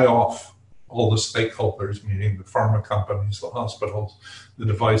to buy off all the stakeholders, meaning the pharma companies, the hospitals, the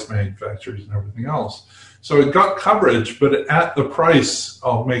device manufacturers, and everything else. So it got coverage, but at the price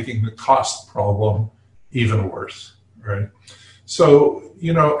of making the cost problem even worse, right? So,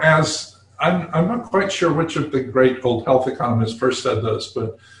 as I'm not quite sure which of the great old health economists first said this,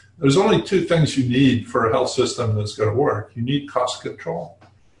 but there's only two things you need for a health system that's going to work. You need cost control,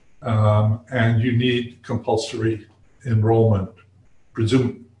 and you need compulsory enrollment,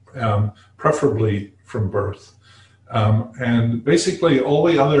 preferably from birth. And basically all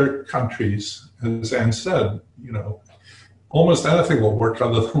the other countries, as Anne said, almost anything will work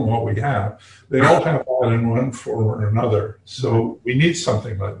other than what we have. They all have that in one form or another. So we need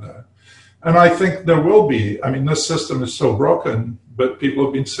something like that. And I think there will be. I mean, this system is so broken, but people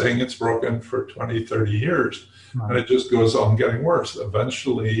have been saying it's broken for 20, 30 years. And it just goes on getting worse.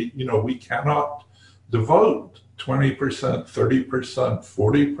 Eventually, we cannot devote 20%, 30%,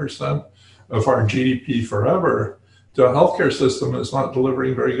 40% of our GDP forever to a healthcare system that's not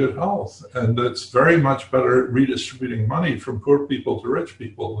delivering very good health. And it's very much better at redistributing money from poor people to rich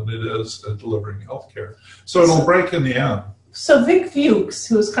people than it is at delivering healthcare. So it'll break in the end. So Vic Fuchs,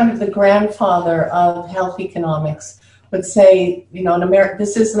 who is kind of the grandfather of health economics, would say,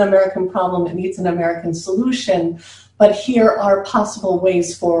 this is an American problem, it needs an American solution, but here are possible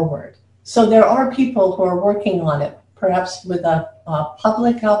ways forward. So there are people who are working on it, perhaps with a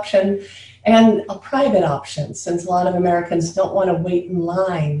public option and a private option, since a lot of Americans don't want to wait in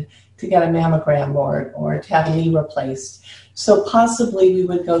line to get a mammogram or to have a knee replaced. So possibly we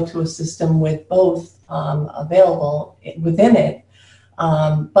would go to a system with both available within it.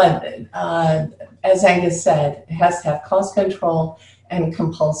 But as Angus said, it has to have cost control and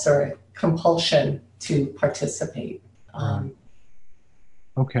compulsion to participate.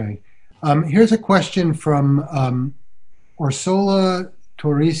 Okay. Here's a question from Ursula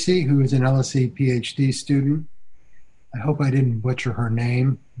Torrisi, who is an LSE PhD student. I hope I didn't butcher her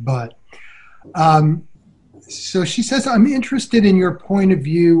name, but so she says, I'm interested in your point of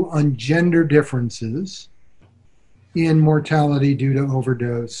view on gender differences in mortality due to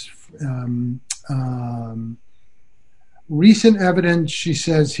overdose. Recent evidence, she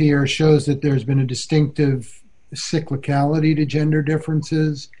says here, shows that there's been a distinctive cyclicality to gender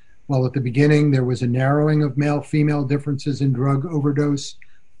differences. While at the beginning there was a narrowing of male-female differences in drug overdose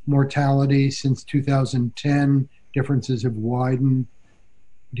mortality, since 2010, differences have widened.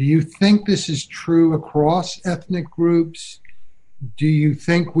 Do you think this is true across ethnic groups? Do you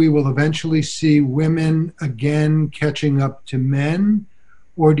think we will eventually see women again catching up to men?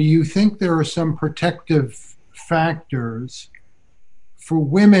 Or do you think there are some protective factors for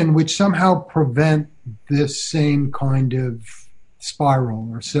women which somehow prevent this same kind of spiral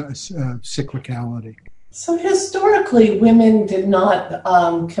or cyclicality? So historically, women did not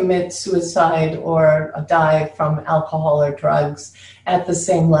commit suicide or die from alcohol or drugs at the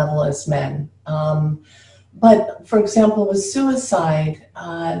same level as men. But for example, with suicide,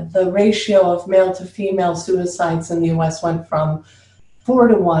 the ratio of male to female suicides in the US went from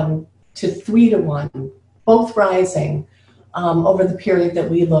 4-to-1 to 3-to-1, both rising over the period that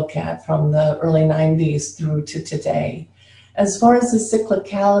we look at from the early 90s through to today. As far as the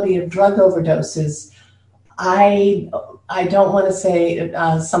cyclicality of drug overdoses, I don't want to say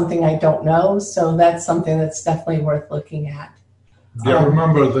something I don't know, so that's something that's definitely worth looking at. Yeah,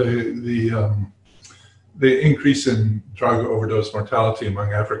 remember the increase in drug overdose mortality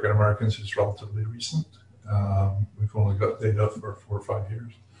among African Americans is relatively recent. We've only got data for 4 or 5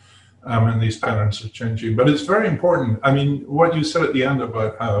 years. And these patterns are changing. But it's very important. I mean, what you said at the end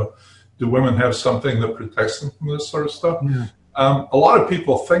about how do women have something that protects them from this sort of stuff? Yeah. A lot of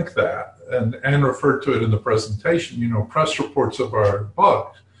people think that, and Anne referred to it in the presentation, press reports of our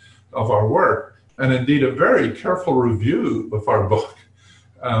book, of our work, and indeed a very careful review of our book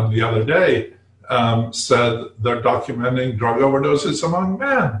the other day said they're documenting drug overdoses among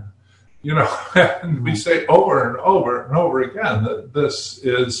men. And we say over and over and over again that this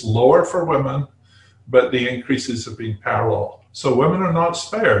is lower for women, but the increases have been parallel. So women are not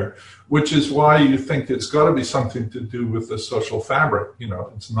spared, which is why you think it's got to be something to do with the social fabric.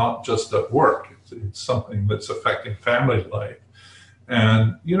 It's not just at work. It's something that's affecting family life.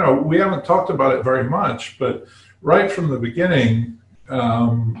 And, we haven't talked about it very much, but right from the beginning,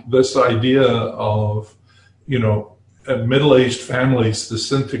 this idea of, middle-aged families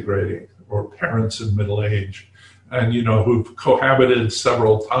disintegrating, or parents in middle age, and, who've cohabited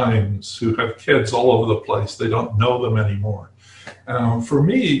several times, who have kids all over the place. They don't know them anymore. For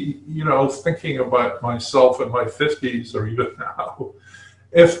me, thinking about myself in my 50s or even now,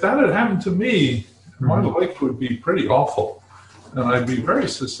 if that had happened to me, my life would be pretty awful. And I'd be very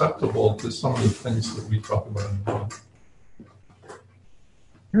susceptible to some of the things that we talk about in the book.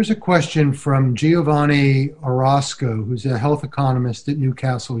 Here's a question from Giovanni Orozco, who's a health economist at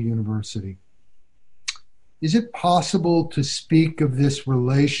Newcastle University. Is it possible to speak of this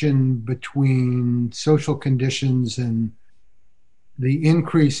relation between social conditions and the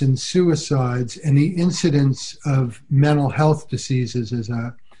increase in suicides and the incidence of mental health diseases as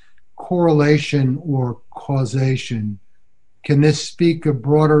a correlation or causation? Can this speak of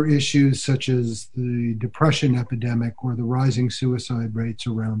broader issues such as the depression epidemic or the rising suicide rates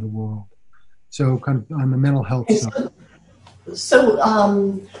around the world? So kind of on the mental health side. So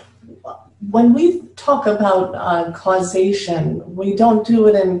when we talk about causation, we don't do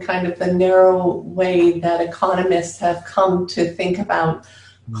it in kind of the narrow way that economists have come to think about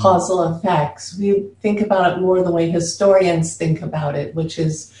causal effects. We think about it more the way historians think about it, which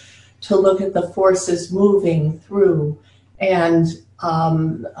is to look at the forces moving through and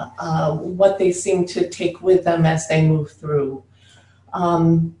what they seem to take with them as they move through.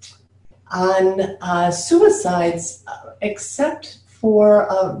 On suicides, except for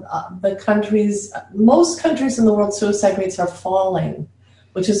the countries, most countries in the world, suicide rates are falling,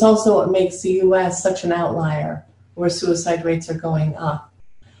 which is also what makes the US such an outlier, where suicide rates are going up.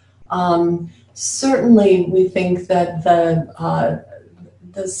 Certainly, we think that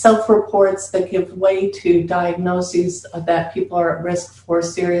the self-reports that give way to diagnoses that people are at risk for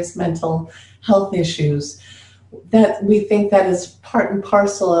serious mental health issues, that we think that is part and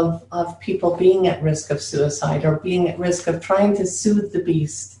parcel of people being at risk of suicide or being at risk of trying to soothe the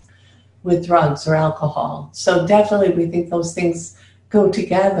beast with drugs or alcohol. So definitely we think those things go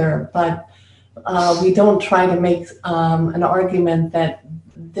together, but we don't try to make an argument that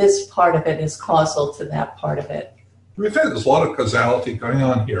this part of it is causal to that part of it. We think there's a lot of causality going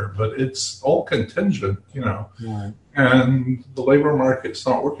on here, but it's all contingent, you know. Yeah. And the labor market's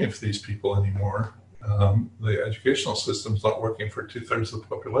not working for these people anymore. The educational system's not working for 2/3 of the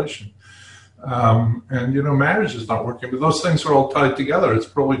population. And, you know, marriage is not working, but those things are all tied together. It's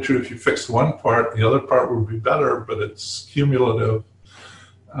probably true if you fix one part, the other part would be better, but it's cumulative.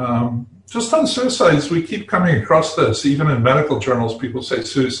 Just on suicides, we keep coming across this. Even in medical journals, people say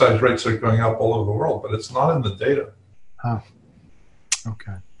suicide rates are going up all over the world, but it's not in the data. Huh.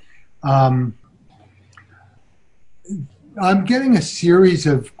 Okay. I'm getting a series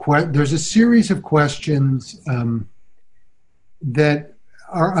of there's a series of questions that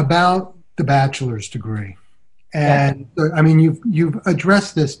are about the bachelor's degree, and I mean you've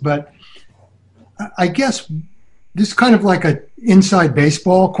addressed this, but I guess this is kind of like an inside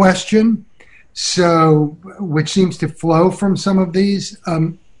baseball question, so which seems to flow from some of these.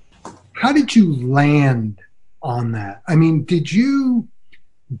 How did you land on that? I mean, did you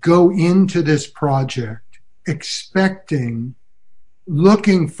go into this project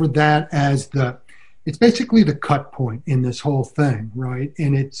looking for that as it's basically the cut point in this whole thing, right?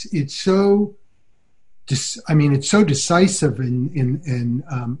 And it's so decisive in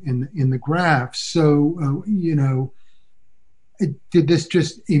the graph. So you know, did this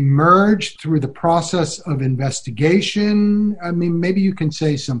just emerge through the process of investigation? I mean, maybe you can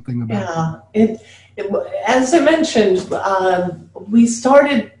say something about it. As I mentioned, we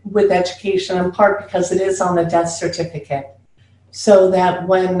started with education in part because it is on the death certificate, so that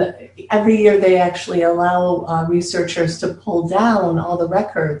when every year they actually allow researchers to pull down all the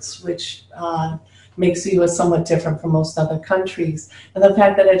records, which makes the U.S. somewhat different from most other countries. And the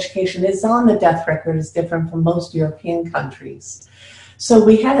fact that education is on the death record is different from most European countries. So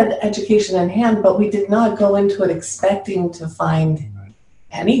we had education in hand, but we did not go into it expecting to find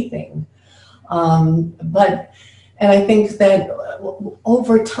anything. And I think that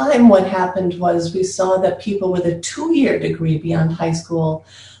over time what happened was we saw that people with a 2-year degree beyond high school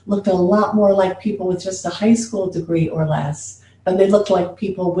looked a lot more like people with just a high school degree or less than they looked like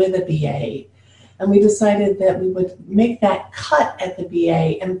people with a BA. And we decided that we would make that cut at the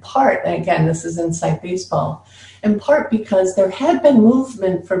BA in part, and again, this is inside baseball, in part because there had been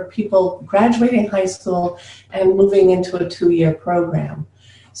movement for people graduating high school and moving into a 2-year program.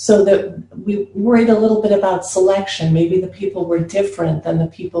 So that we worried a little bit about selection. Maybe the people were different than the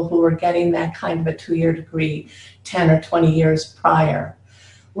people who were getting that kind of a 2-year degree 10 or 20 years prior.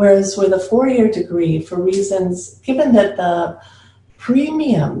 Whereas with a 4-year degree, for reasons, given that the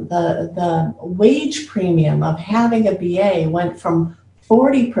premium, the wage premium of having a BA went from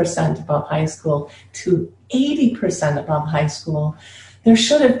 40% above high school to 80% above high school, there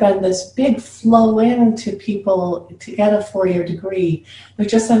should have been this big flow in to people to get a 4-year degree. There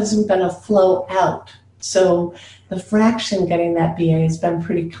just hasn't been a flow out. So the fraction getting that BA has been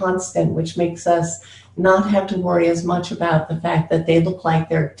pretty constant, which makes us not have to worry as much about the fact that they look like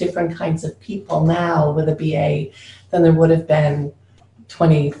they're different kinds of people now with a BA than there would have been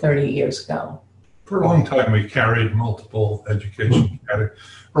 20, 30 years ago. For a long time, we carried multiple education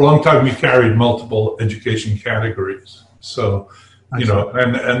categories. So, you know,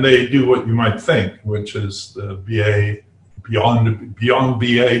 and they do what you might think, which is the BA beyond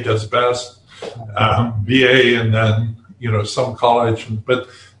BA does best, BA, and then, you know, some college. But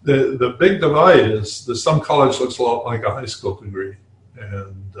the big divide is some college looks a lot like a high school degree,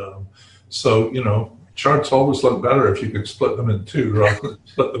 and so, you know, charts always look better if you could split them in 2 rather than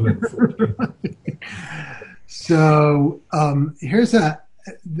split them in 14. So here's a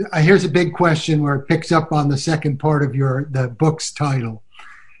big question where it picks up on the second part of the book's title,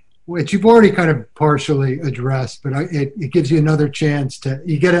 which you've already kind of partially addressed, but it gives you another chance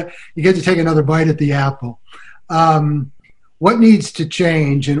you get to take another bite at the apple. What needs to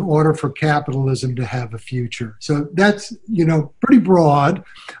change in order for capitalism to have a future? So that's, pretty broad.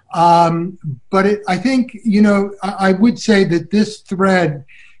 But I think, I would say that this thread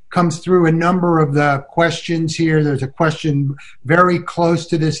comes through a number of the questions here. There's a question very close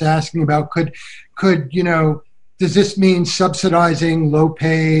to this asking about could does this mean subsidizing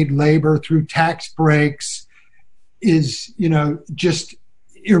low-paid labor through tax breaks is, just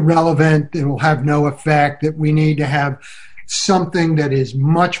irrelevant? It will have no effect, that we need to have something that is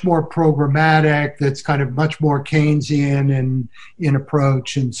much more programmatic, that's kind of much more Keynesian in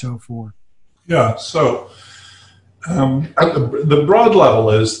approach and so forth? Yeah, so at the broad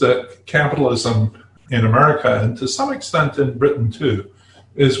level is that capitalism in America, and to some extent in Britain too,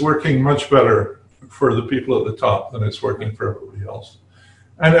 is working much better for the people at the top than it's working for everybody else.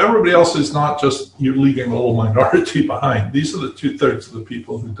 And everybody else is not just you're leaving a little minority behind. These are the 2/3 of the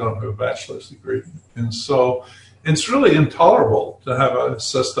people who don't have a bachelor's degree. And so it's really intolerable to have a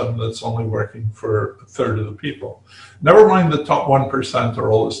system that's only working for a third of the people. Never mind the top 1%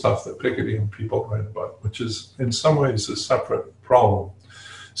 or all the stuff that Piketty and people write about, which is in some ways a separate problem.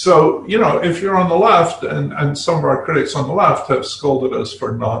 So, if you're on the left, and some of our critics on the left have scolded us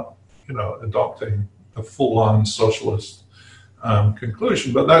for not, adopting a full-on socialist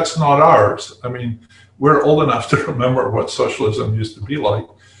conclusion, but that's not ours. I mean, we're old enough to remember what socialism used to be like,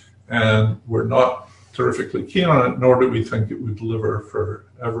 and we're not terrifically keen on it, nor do we think it would deliver for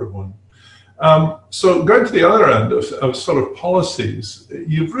everyone. So going to the other end of sort of policies,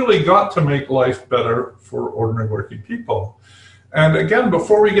 you've really got to make life better for ordinary working people. And again,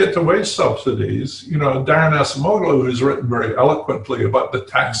 before we get to wage subsidies, Darren Acemoglu has written very eloquently about the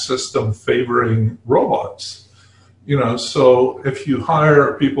tax system favoring robots. So if you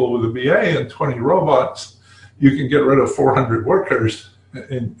hire people with a BA and 20 robots, you can get rid of 400 workers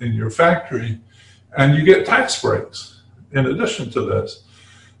in your factory, and you get tax breaks in addition to this.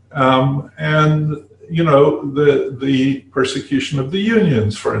 And the persecution of the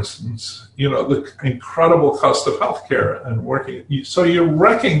unions, for instance, the incredible cost of healthcare and working. So you're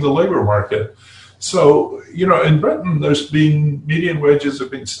wrecking the labor market. So, in Britain, median wages have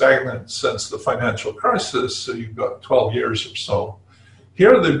been stagnant since the financial crisis. So you've got 12 years or so.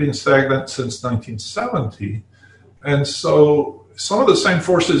 Here, they've been stagnant since 1970. And so some of the same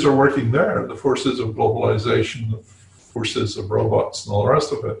forces are working there, the forces of globalization, the forces of robots and all the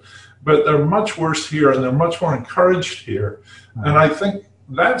rest of it. But they're much worse here, and they're much more encouraged here. And I think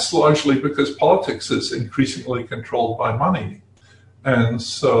that's largely because politics is increasingly controlled by money. And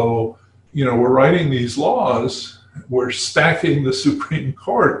so, we're writing these laws, we're stacking the Supreme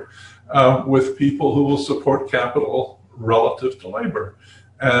Court with people who will support capital relative to labor.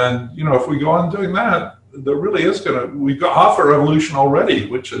 And, if we go on doing that, there really is we've got half a revolution already,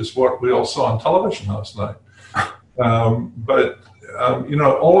 which is what we all saw on television last night. But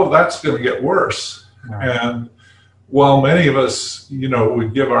all of that's going to get worse. Right. And while many of us,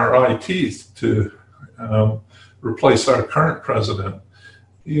 would give our eye teeth to replace our current president,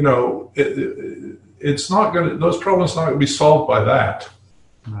 it's not going to, those problems are not going to be solved by that.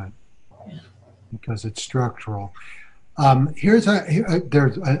 Right. Because it's structural. There's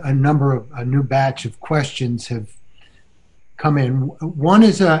a number of a new batch of questions have come in. One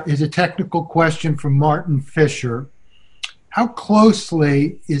is a technical question from Martin Fisher. How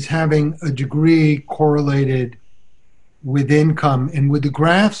closely is having a degree correlated with income, and would the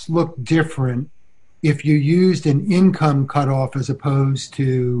graphs look different if you used an income cutoff as opposed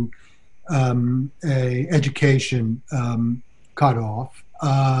to a education cutoff?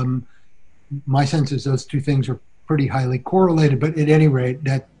 My sense is those two things are pretty highly correlated, but at any rate,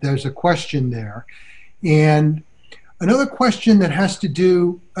 that there's a question there. And another question that has to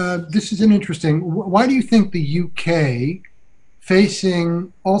do, this is an interesting, why do you think the UK,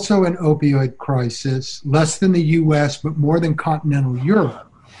 facing also an opioid crisis, less than the US, but more than continental Europe,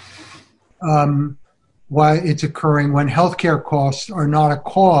 why it's occurring when healthcare costs are not a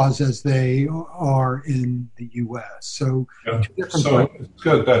cause as they are in the US? So,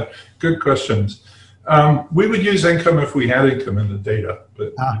 good questions. We would use income if we had income in the data,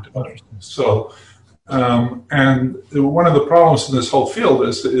 but we don't. So, and one of the problems in this whole field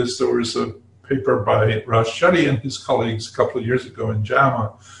is there was a paper by Raj Chetty and his colleagues a couple of years ago in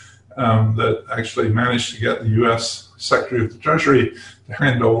JAMA that actually managed to get the US Secretary of the Treasury to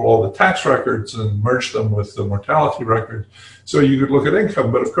hand over all the tax records and merge them with the mortality records. So you could look at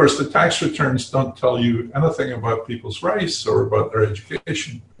income, but of course the tax returns don't tell you anything about people's race or about their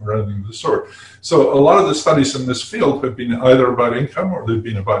education or anything of the sort. So a lot of the studies in this field have been either about income or they've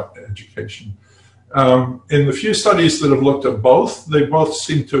been about education. In the few studies that have looked at both, they both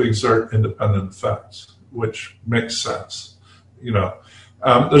seem to exert independent effects, which makes sense.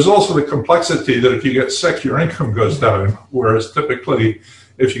 There's also the complexity that if you get sick, your income goes down, whereas typically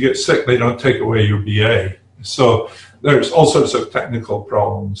if you get sick, they don't take away your BA. So there's all sorts of technical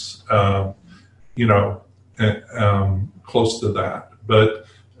problems, close to that. But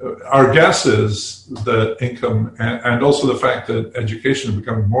our guess is that income and also the fact that education is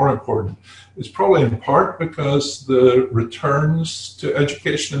becoming more important is probably in part because the returns to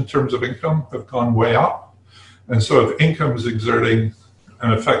education in terms of income have gone way up. And so if income is exerting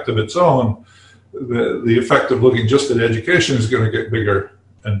an effect of its own, the effect of looking just at education is going to get bigger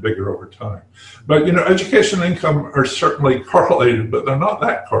and bigger over time. But, education and income are certainly correlated, but they're not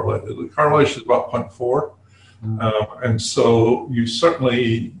that correlated. The correlation is about 0.4. And so you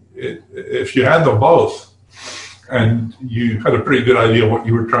certainly, if you had them both and you had a pretty good idea what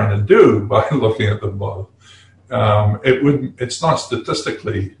you were trying to do by looking at them both, it's not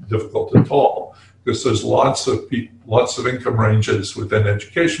statistically difficult at all, because there's lots of income ranges within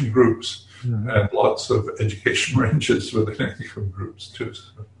education groups and lots of education ranges within income groups too.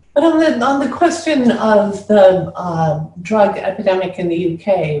 But on the question of the drug epidemic in the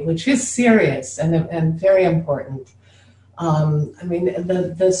UK, which is serious and very important,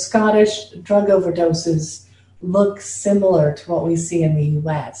 the Scottish drug overdoses look similar to what we see in the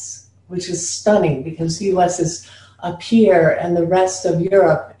US, which is stunning because the US is up here and the rest of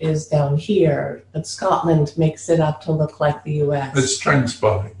Europe is down here, but Scotland makes it up to look like the US. It's trend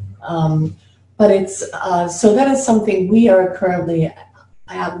spotting. But it's so that is something we are currently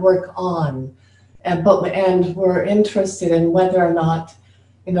at work on, and we're interested in whether or not,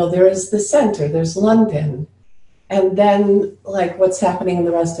 there is the center, there's London, and then like what's happening in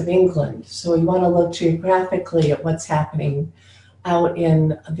the rest of England. So we want to look geographically at what's happening out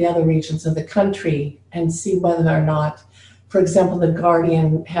in the other regions of the country and see whether or not, for example, The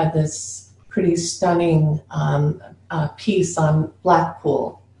Guardian had this pretty stunning piece on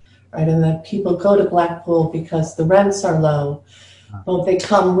Blackpool, right? And that people go to Blackpool because the rents are low, but they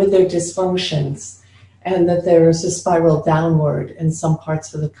come with their dysfunctions, and that there's a spiral downward in some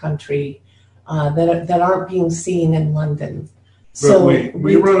parts of the country that aren't being seen in London. So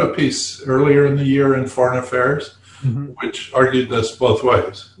we wrote a piece earlier in the year in Foreign Affairs, which argued this both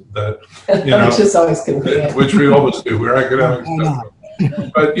ways. That which is always convenient. Which we always do. We're academics.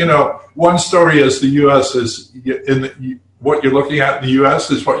 But one story is the U.S. is what you're looking at in the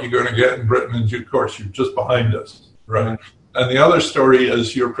U.S. is what you're going to get in Britain in due course. You're just behind us, right? And the other story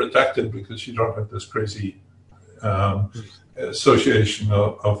is you're protected because you don't have this crazy association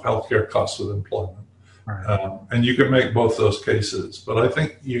of healthcare costs with employment. Right. And you can make both those cases, but I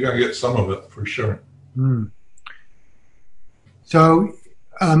think you're going to get some of it for sure. So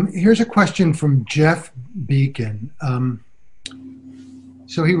here's a question from Jeff Beacon.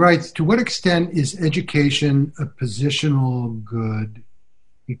 So he writes, to what extent is education a positional good?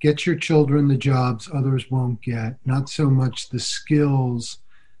 It gets your children the jobs others won't get, not so much the skills,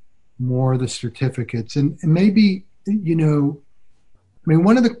 more the certificates. And maybe,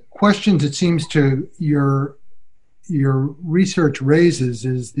 one of the questions it seems to your research raises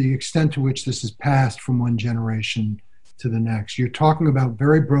is the extent to which this is passed from one generation to the next. You're talking about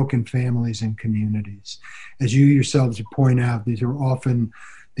very broken families and communities. As you yourselves point out, these are often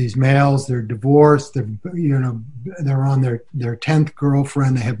these males, they're divorced, they're on their 10th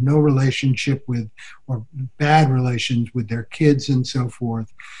girlfriend, they have no relationship with or bad relations with their kids and so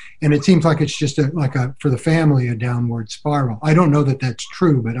forth. And it seems like it's just for the family, a downward spiral. I don't know that that's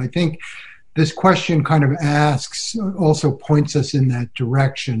true, but I think this question kind of also points us in that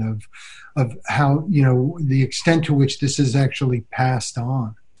direction of how, the extent to which this is actually passed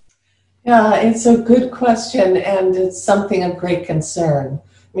on. Yeah, it's a good question, and it's something of great concern.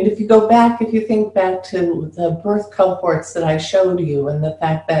 If you think back to the birth cohorts that I showed you and the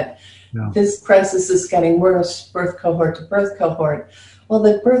fact that this crisis is getting worse, birth cohort to birth cohort. Well,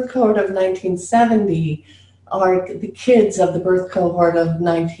 the birth cohort of 1970 are the kids of the birth cohort of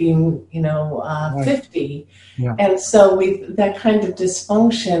 1950. Yeah. And so that kind of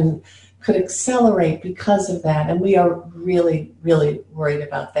dysfunction could accelerate because of that. And we are really, really worried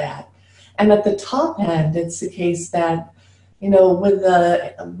about that. And at the top end, it's the case that, with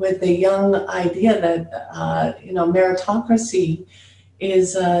the young idea that, meritocracy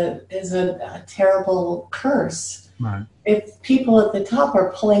is a terrible curse. Right. If people at the top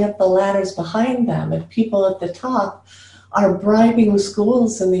are pulling up the ladders behind them, if people at the top are bribing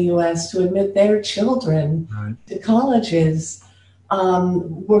schools in the U.S. to admit their children to colleges,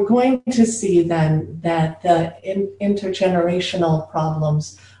 we're going to see then that the intergenerational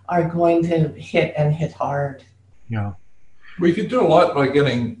problems are going to hit and hit hard. Yeah. We could do a lot by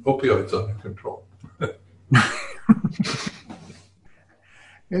getting opioids under control.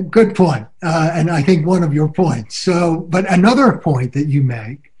 Good point. And I think one of your points. So, but another point that you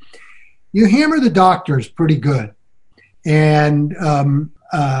make, you hammer the doctors pretty good. And,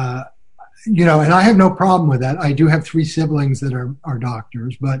 you know, and I have no problem with that. I do have 3 siblings that are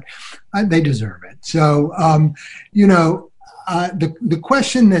doctors, but they deserve it. So, you know, the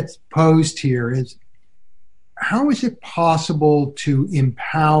question that's posed here is, how is it possible to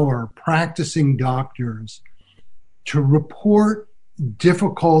empower practicing doctors to report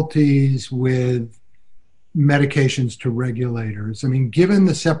difficulties with medications to regulators? I mean, given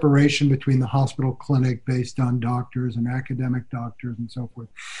the separation between the hospital clinic based on doctors and academic doctors and so forth.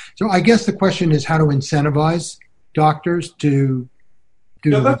 So I guess the question is how to incentivize doctors to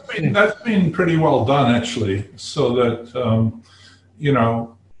do that's been pretty well done, actually, so that, you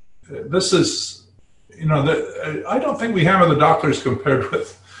know, this is, you know, I don't think we hammer the doctors compared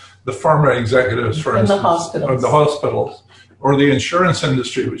with the pharma executives, for instance, the hospitals, or the insurance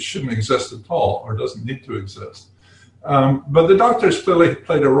industry, which shouldn't exist at all or doesn't need to exist. But the doctors clearly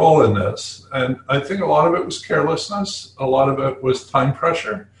played a role in this. And I think a lot of it was carelessness. A lot of it was time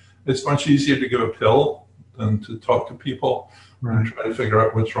pressure. It's much easier to give a pill than to talk to people and try to figure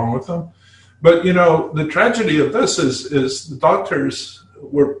out what's wrong with them. But, you know, the tragedy of this is the doctors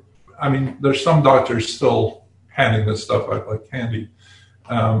were, I mean, there's some doctors still handing this stuff out like candy.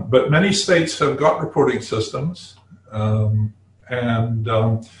 But many states have got reporting systems. And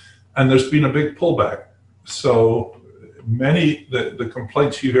there's been a big pullback. So many, the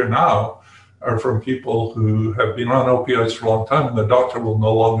complaints you hear now are from people who have been on opioids for a long time and the doctor will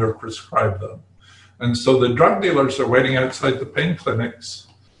no longer prescribe them. And so the drug dealers are waiting outside the pain clinics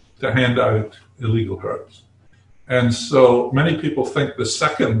to hand out illegal drugs. And so many people think the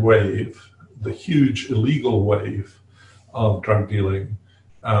second wave, the huge illegal wave of drug dealing,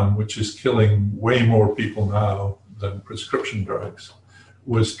 which is killing way more people now than prescription drugs,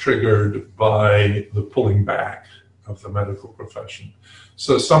 was triggered by the pulling back of the medical profession.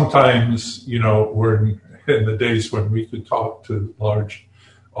 So sometimes, you know, we're in the days when we could talk to large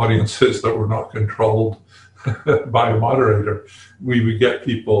audiences that were not controlled by a moderator, we would get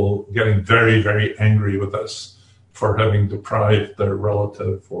people getting very, very angry with us for having deprived their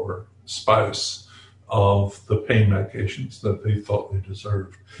relative or spouse of the pain medications that they thought they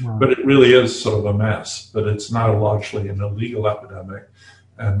deserved. Wow. But it really is sort of a mess, but it's now largely an illegal epidemic.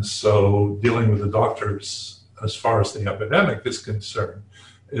 And so dealing with the doctors, as far as the epidemic is concerned,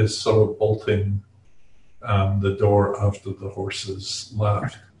 is sort of bolting the door after the horses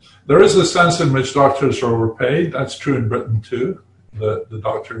left. There is a sense in which doctors are overpaid. That's true in Britain too. The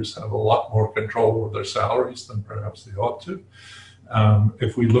doctors have a lot more control over their salaries than perhaps they ought to.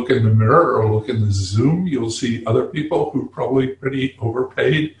 If we look in the mirror or look in the Zoom, you'll see other people who are probably pretty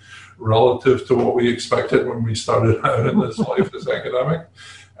overpaid relative to what we expected when we started out in this life as academic.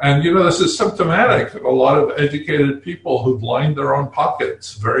 And, you know, this is symptomatic of a lot of educated people who've lined their own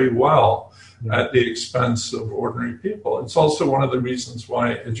pockets very well at the expense of ordinary people. It's also one of the reasons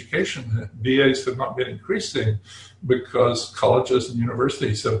why education, BAs have not been increasing, because colleges and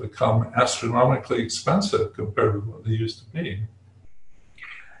universities have become astronomically expensive compared with what they used to be.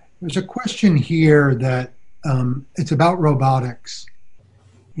 There's a question here that it's about robotics.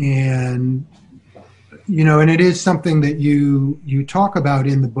 And, you know, and it is something that you talk about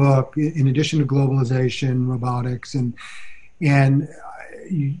in the book, in addition to globalization, robotics, and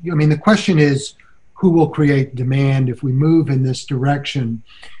I mean, the question is, who will create demand if we move in this direction?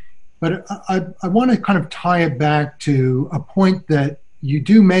 But I want to kind of tie it back to a point that you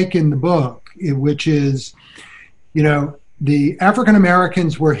do make in the book, which is, you know, the African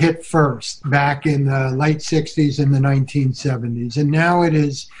Americans were hit first back in the late 60s and the 1970s. And now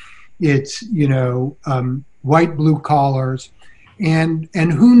it's, you know, white blue collars. And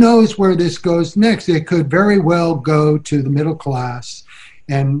who knows where this goes next? It could very well go to the middle class.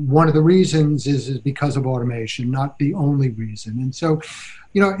 And one of the reasons is because of automation, not the only reason. And so,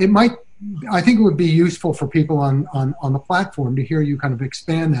 you know, I think it would be useful for people on the platform to hear you kind of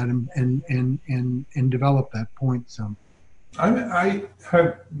expand that and develop that point some. I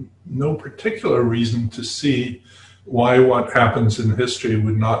have no particular reason to see why what happens in history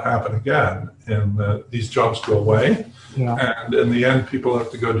would not happen again, and these jobs go away, and in the end people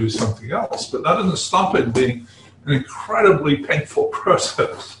have to go do something else. But that doesn't stop it being an incredibly painful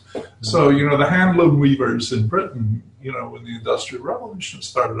process. So, the hand loom weavers in Britain, when the Industrial Revolution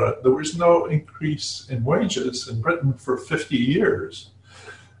started out, there was no increase in wages in Britain for 50 years.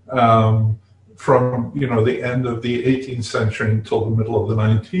 From, the end of the 18th century until the middle of the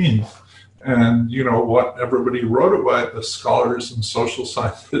 19th. And, what everybody wrote about, the scholars and social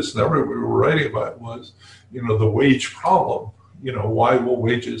scientists and everybody were writing about was, the wage problem. Why will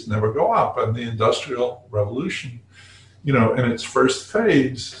wages never go up? And the Industrial Revolution, in its first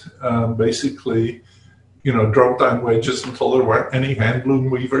phase, basically, drove down wages until there weren't any hand loom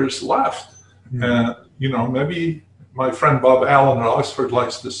weavers left. And, maybe my friend Bob Allen at Oxford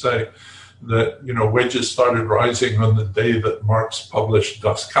likes to say that, wages started rising on the day that Marx published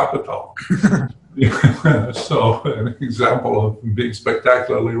Das Kapital. So an example of being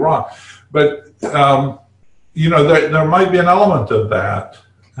spectacularly wrong. But, there might be an element of that.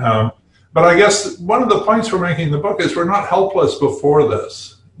 But I guess one of the points we're making in the book is we're not helpless before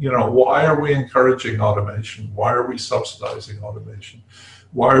this. Why are we encouraging automation? Why are we subsidizing automation?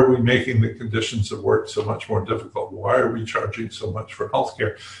 Why are we making the conditions of work so much more difficult? Why are we charging so much for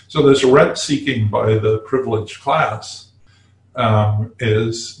healthcare? So this rent seeking by the privileged class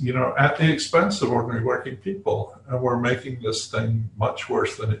is, at the expense of ordinary working people. And we're making this thing much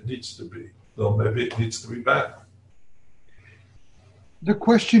worse than it needs to be, though maybe it needs to be bad. The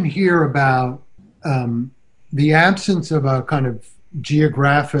question here about the absence of a kind of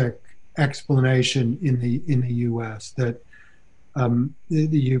geographic explanation in the U.S. that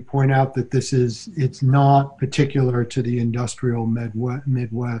you point out that it's not particular to the industrial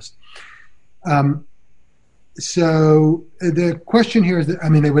Midwest. So the question here is that,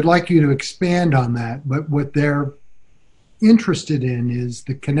 they would like you to expand on that, but what they're interested in is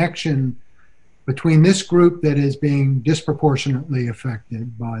the connection between this group that is being disproportionately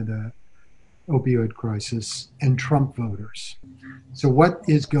affected by the opioid crisis and Trump voters. So what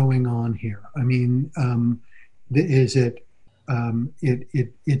is going on here? Is it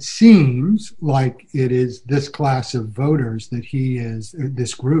it seems like it is this class of voters that he is,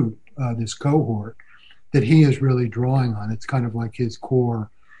 this group, this cohort, that he is really drawing on. It's kind of like his core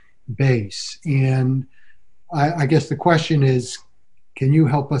base. And I guess the question is, can you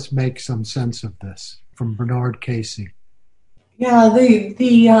help us make some sense of this? From Bernard Casey. Yeah, the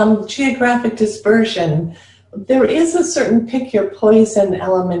geographic dispersion, there is a certain pick your poison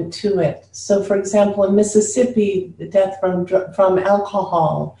element to it. So, for example, in Mississippi, the death from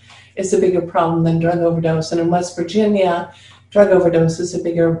alcohol is a bigger problem than drug overdose. And in West Virginia, drug overdose is a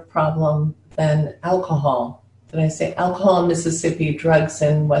bigger problem than alcohol. Did I say alcohol in Mississippi, drugs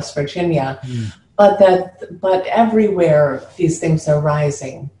in West Virginia? But everywhere these things are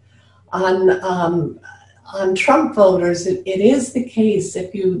rising. On Trump voters, it is the case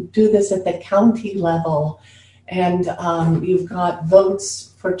if you do this at the county level, and you've got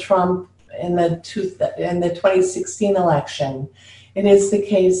votes for Trump in the 2016 election. It is the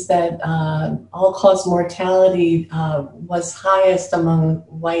case that all-cause mortality was highest among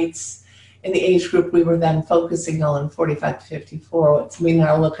whites in the age group we were then focusing on, 45 to 54. We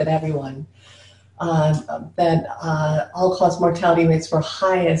now look at everyone. That all-cause mortality rates were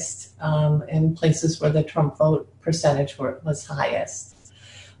highest in places where the Trump vote percentage was highest.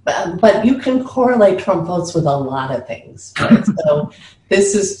 But you can correlate Trump votes with a lot of things, right? So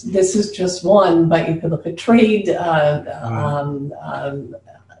this is just one, but you could look at trade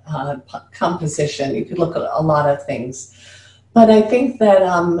composition. You could look at a lot of things. But I think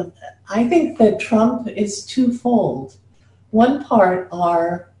that Trump is twofold. One part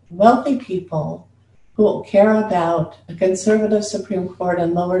are wealthy people who care about a conservative Supreme Court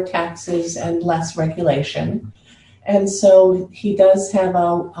and lower taxes and less regulation. And so he does have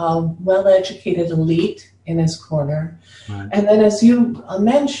a well-educated elite in his corner. Right. And then, as you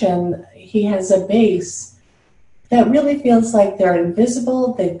mentioned, he has a base that really feels like they're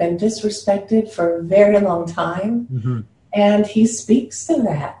invisible. They've been disrespected for a very long time. Mm-hmm. And he speaks to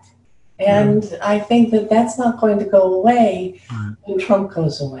that. And I think that that's not going to go away when Trump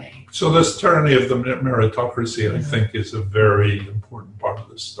goes away. So this tyranny of the meritocracy, I think, is a very important part of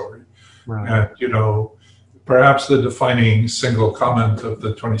this story. Right. And, perhaps the defining single comment of the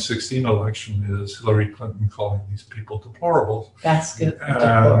 2016 election is Hillary Clinton calling these people deplorables. Basket of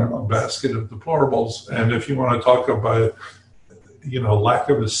deplorables. Basket of deplorables. And if you want to talk about, lack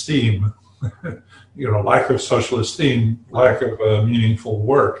of esteem, lack of social esteem, lack of meaningful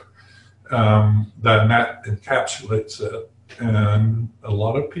work, then that encapsulates it. And a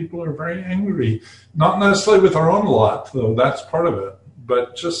lot of people are very angry, not necessarily with our own lot, though that's part of it,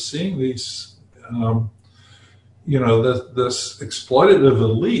 but just seeing these this exploitative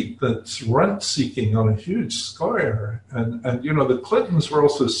elite that's rent-seeking on a huge scale. And the Clintons were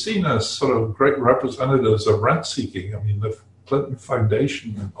also seen as sort of great representatives of rent-seeking. I mean, the Clinton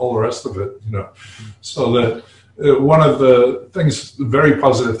Foundation and all the rest of it, So that one of the very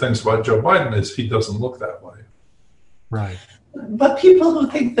positive things about Joe Biden is he doesn't look that way. Right. But people who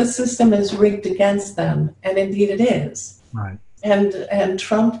think the system is rigged against them, and indeed it is. Right. And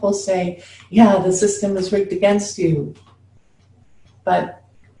Trump will say, yeah, the system is rigged against you. But,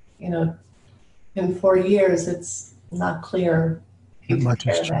 in 4 years, it's not clear That much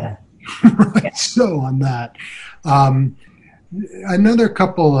is true. that. Right. Yeah. So on that, another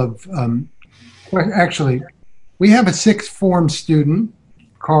couple of, actually, we have a sixth form student,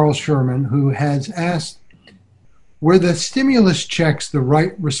 Carl Sherman, who has asked, were the stimulus checks the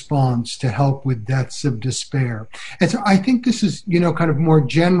right response to help with deaths of despair? And so I think this is, kind of more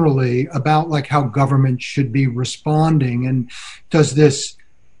generally about like how government should be responding. And does this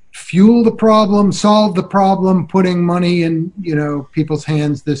fuel the problem, solve the problem, putting money in, people's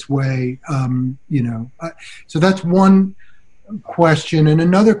hands this way? So that's one question. And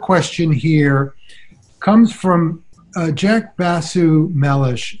another question here comes from Jack Basu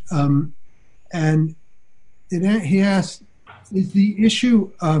Mellish. And he asked, is the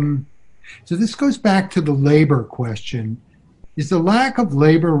issue, so this goes back to the labor question, is the lack of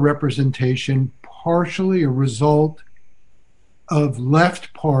labor representation partially a result of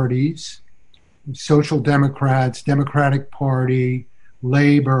left parties, Social Democrats, Democratic Party,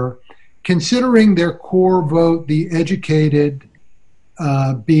 Labor, considering their core vote the educated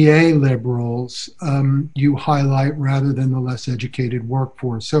BA liberals you highlight rather than the less educated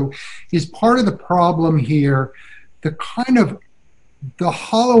workforce? So is part of the problem here the kind of the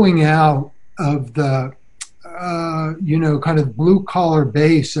hollowing out of the kind of blue collar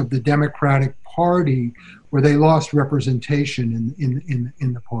base of the Democratic Party, where they lost representation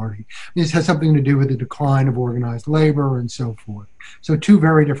in the party? This has something to do with the decline of organized labor and so forth. So two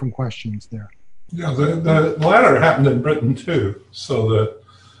very different questions there. Yeah, the latter happened in Britain too. So that,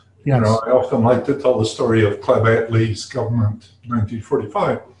 Yes. I often like to tell the story of Clem Attlee's government in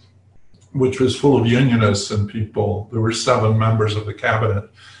 1945, which was full of unionists and people. There were 7 members of the cabinet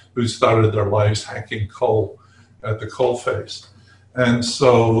who started their lives hacking coal at the coalface. And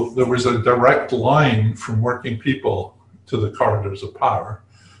so there was a direct line from working people to the corridors of power.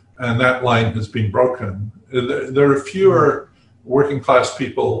 And that line has been broken. There are fewer working class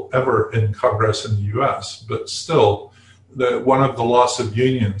people ever in Congress in the US, but still, one of the loss of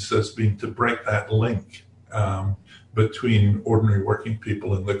unions has been to break that link between ordinary working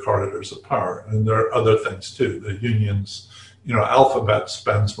people and the corridors of power. And there are other things too. The unions, Alphabet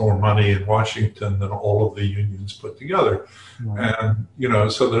spends more money in Washington than all of the unions put together. Right. And,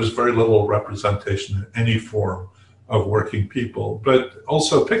 so there's very little representation in any form of working people. But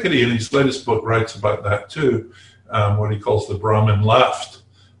also Piketty in his latest book writes about that too, what he calls the Brahmin left.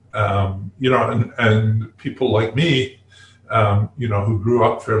 And people like me, who grew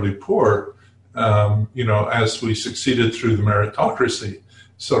up fairly poor, as we succeeded through the meritocracy,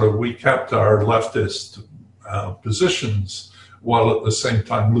 sort of we kept our leftist positions while at the same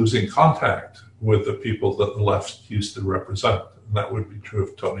time losing contact with the people that the left used to represent. And that would be true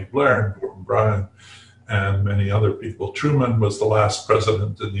of Tony Blair and Gordon Brown and many other people. Truman was the last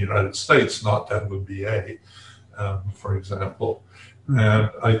president in the United States not to have a BA, for example.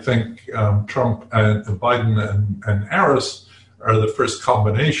 And I think Trump and Biden and Harris are the first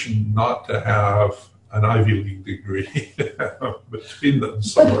combination not to have an Ivy League degree between them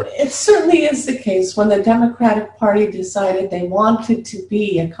somewhere. But it certainly is the case when the Democratic Party decided they wanted to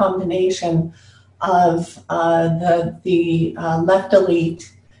be a combination of the left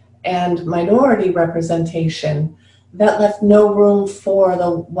elite and minority representation, that left no room for the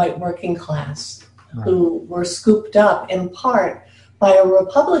white working class, right, who were scooped up in part by a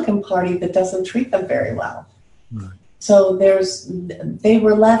Republican Party that doesn't treat them very well. Right. So they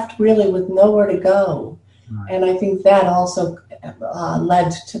were left really with nowhere to go. Right. And I think that also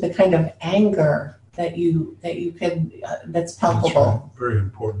led to the kind of anger that you could, that's palpable. That's right. Very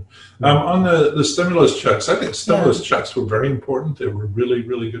important. On the stimulus checks, I think stimulus checks were very important. They were really,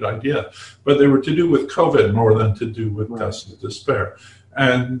 really good idea. But they were to do with COVID more than to do with deaths of despair.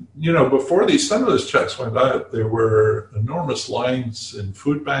 And, before these stimulus checks went out, there were enormous lines in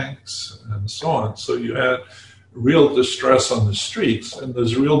food banks and so on. So you had real distress on the streets, and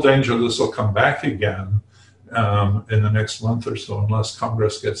there's real danger this will come back again in the next month or so, unless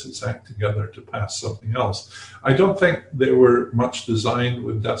Congress gets its act together to pass something else. I don't think they were much designed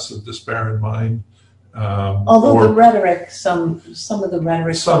with deaths of despair in mind. Although the rhetoric, some of the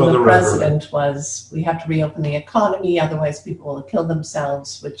rhetoric from the president was, we have to reopen the economy, otherwise people will kill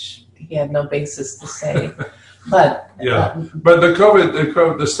themselves, which he had no basis to say. But but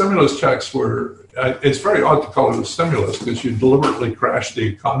the stimulus checks were. It's very odd to call it a stimulus because you deliberately crashed the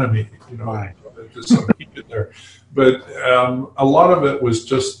economy, Right. To some heat there. But a lot of it was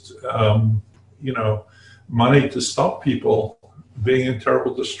just, money to stop people being in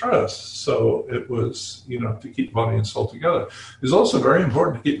terrible distress. So it was, to keep body and soul together. It's also very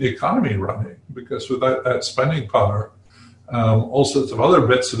important to keep the economy running because without that spending power, all sorts of other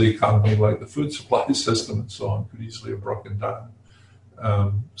bits of the economy, like the food supply system and so on, could easily have broken down.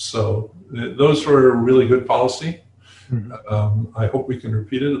 So those were really good policy. Mm-hmm. I hope we can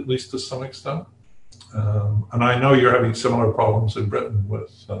repeat it at least to some extent. And I know you're having similar problems in Britain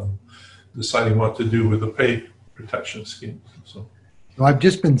with deciding what to do with the pay protection schemes. So I've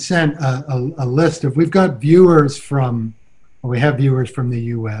just been sent a list of, we have viewers from the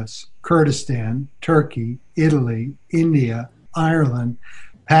U.S., Kurdistan, Turkey, Italy, India, Ireland,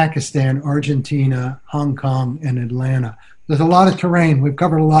 Pakistan, Argentina, Hong Kong, and Atlanta. There's a lot of terrain. We've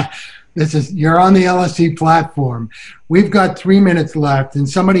covered a lot. You're on the LSE platform. We've got 3 minutes left, and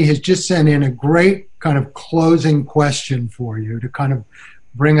somebody has just sent in a great kind of closing question for you to kind of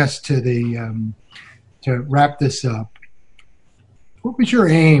bring us to to wrap this up. What was your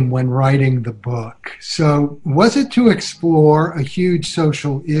aim when writing the book? So was it to explore a huge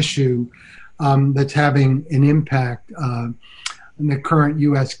social issue that's having an impact in the current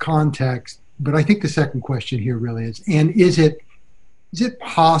U.S. context? But I think the second question here really is, and is it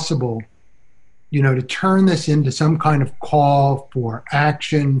possible, to turn this into some kind of call for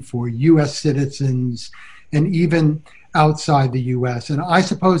action for U.S. citizens and even outside the U.S.? And I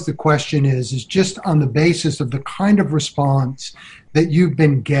suppose the question is just on the basis of the kind of response that you've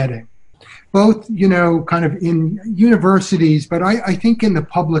been getting, both, kind of in universities, but I think in the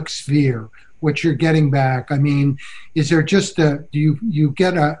public sphere, what you're getting back. I mean, is there just do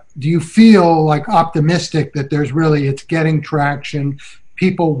you feel like optimistic that it's getting traction?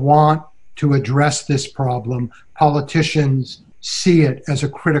 People want to address this problem. Politicians see it as a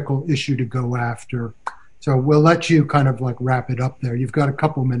critical issue to go after. So we'll let you kind of like wrap it up there. You've got a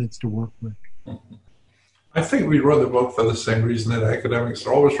couple minutes to work with. I think we wrote the book for the same reason that academics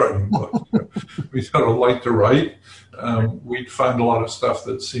are always writing books. We sort of like to write. We'd find a lot of stuff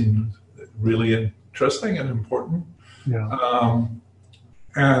that seemed really interesting and important. Yeah.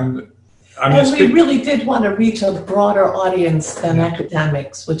 And we really did want to reach a broader audience than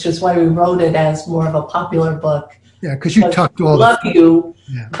academics, which is why we wrote it as more of a popular book. Yeah, because you talked all love you,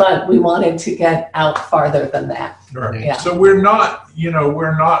 but we wanted to get out farther than that. Right. Yeah. So we're not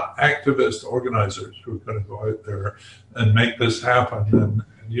activist organizers who are going to go out there and make this happen. And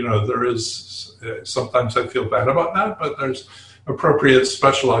there is sometimes I feel bad about that, but there's appropriate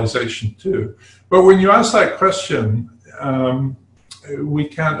specialization too. But when you ask that question, we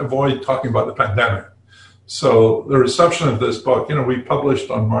can't avoid talking about the pandemic. So the reception of this book, we published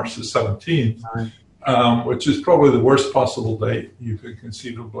on March the 17th. Right. Which is probably the worst possible date you could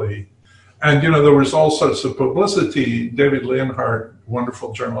conceivably. And, there was all sorts of publicity. David Leonhardt,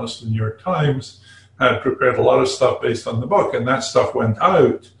 wonderful journalist in the New York Times, had prepared a lot of stuff based on the book, and that stuff went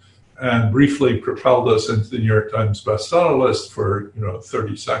out and briefly propelled us into the New York Times bestseller list for,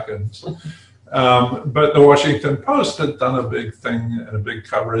 30 seconds. But the Washington Post had done a big thing and a big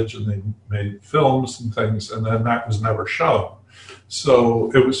coverage, and they made films and things, and then that was never shown. So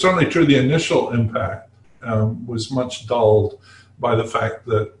it was certainly true the initial impact was much dulled by the fact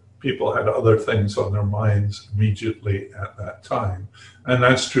that people had other things on their minds immediately at that time. And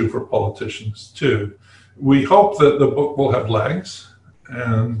that's true for politicians too. We hope that the book will have legs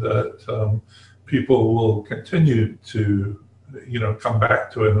and that people will continue to come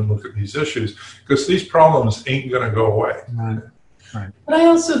back to it and look at these issues, because these problems ain't going to go away. Right. But I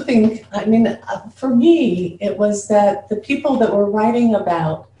also think, for me, it was that the people that we're writing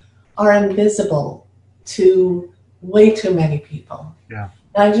about are invisible to way too many people. Yeah.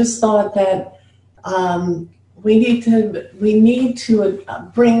 And I just thought that we need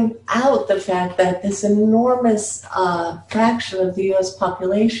to bring out the fact that this enormous fraction of the U.S.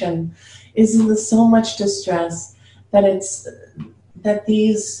 population is in so much distress that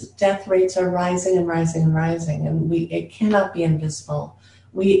these death rates are rising and rising and rising, and it cannot be invisible.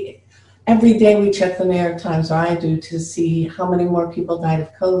 Every day we check the New York Times, or I do, to see how many more people died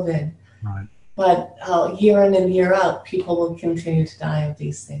of COVID. Right. But year in and year out, people will continue to die of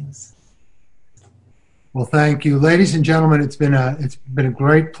these things. Well, thank you, ladies and gentlemen. It's been a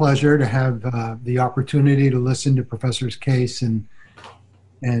great pleasure to have the opportunity to listen to Professors Case and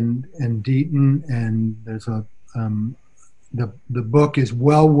and Deaton, and there's a the book is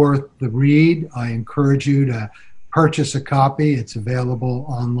well worth the read. I encourage you to purchase a copy. It's available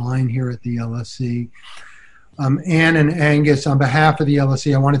online here at the LSC. Anne and Angus, on behalf of the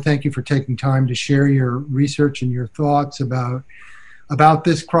LSC, I want to thank you for taking time to share your research and your thoughts about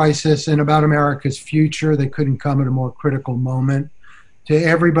this crisis and about America's future. They couldn't come at a more critical moment. To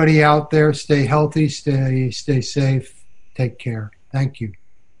everybody out there, stay healthy, stay safe, take care. Thank you.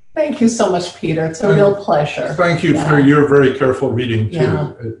 Thank you so much, Peter. It's a real pleasure. Thank you for your very careful reading, too.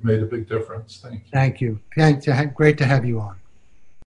 Yeah. It made a big difference. Thank you. Thank you. Great to have you on.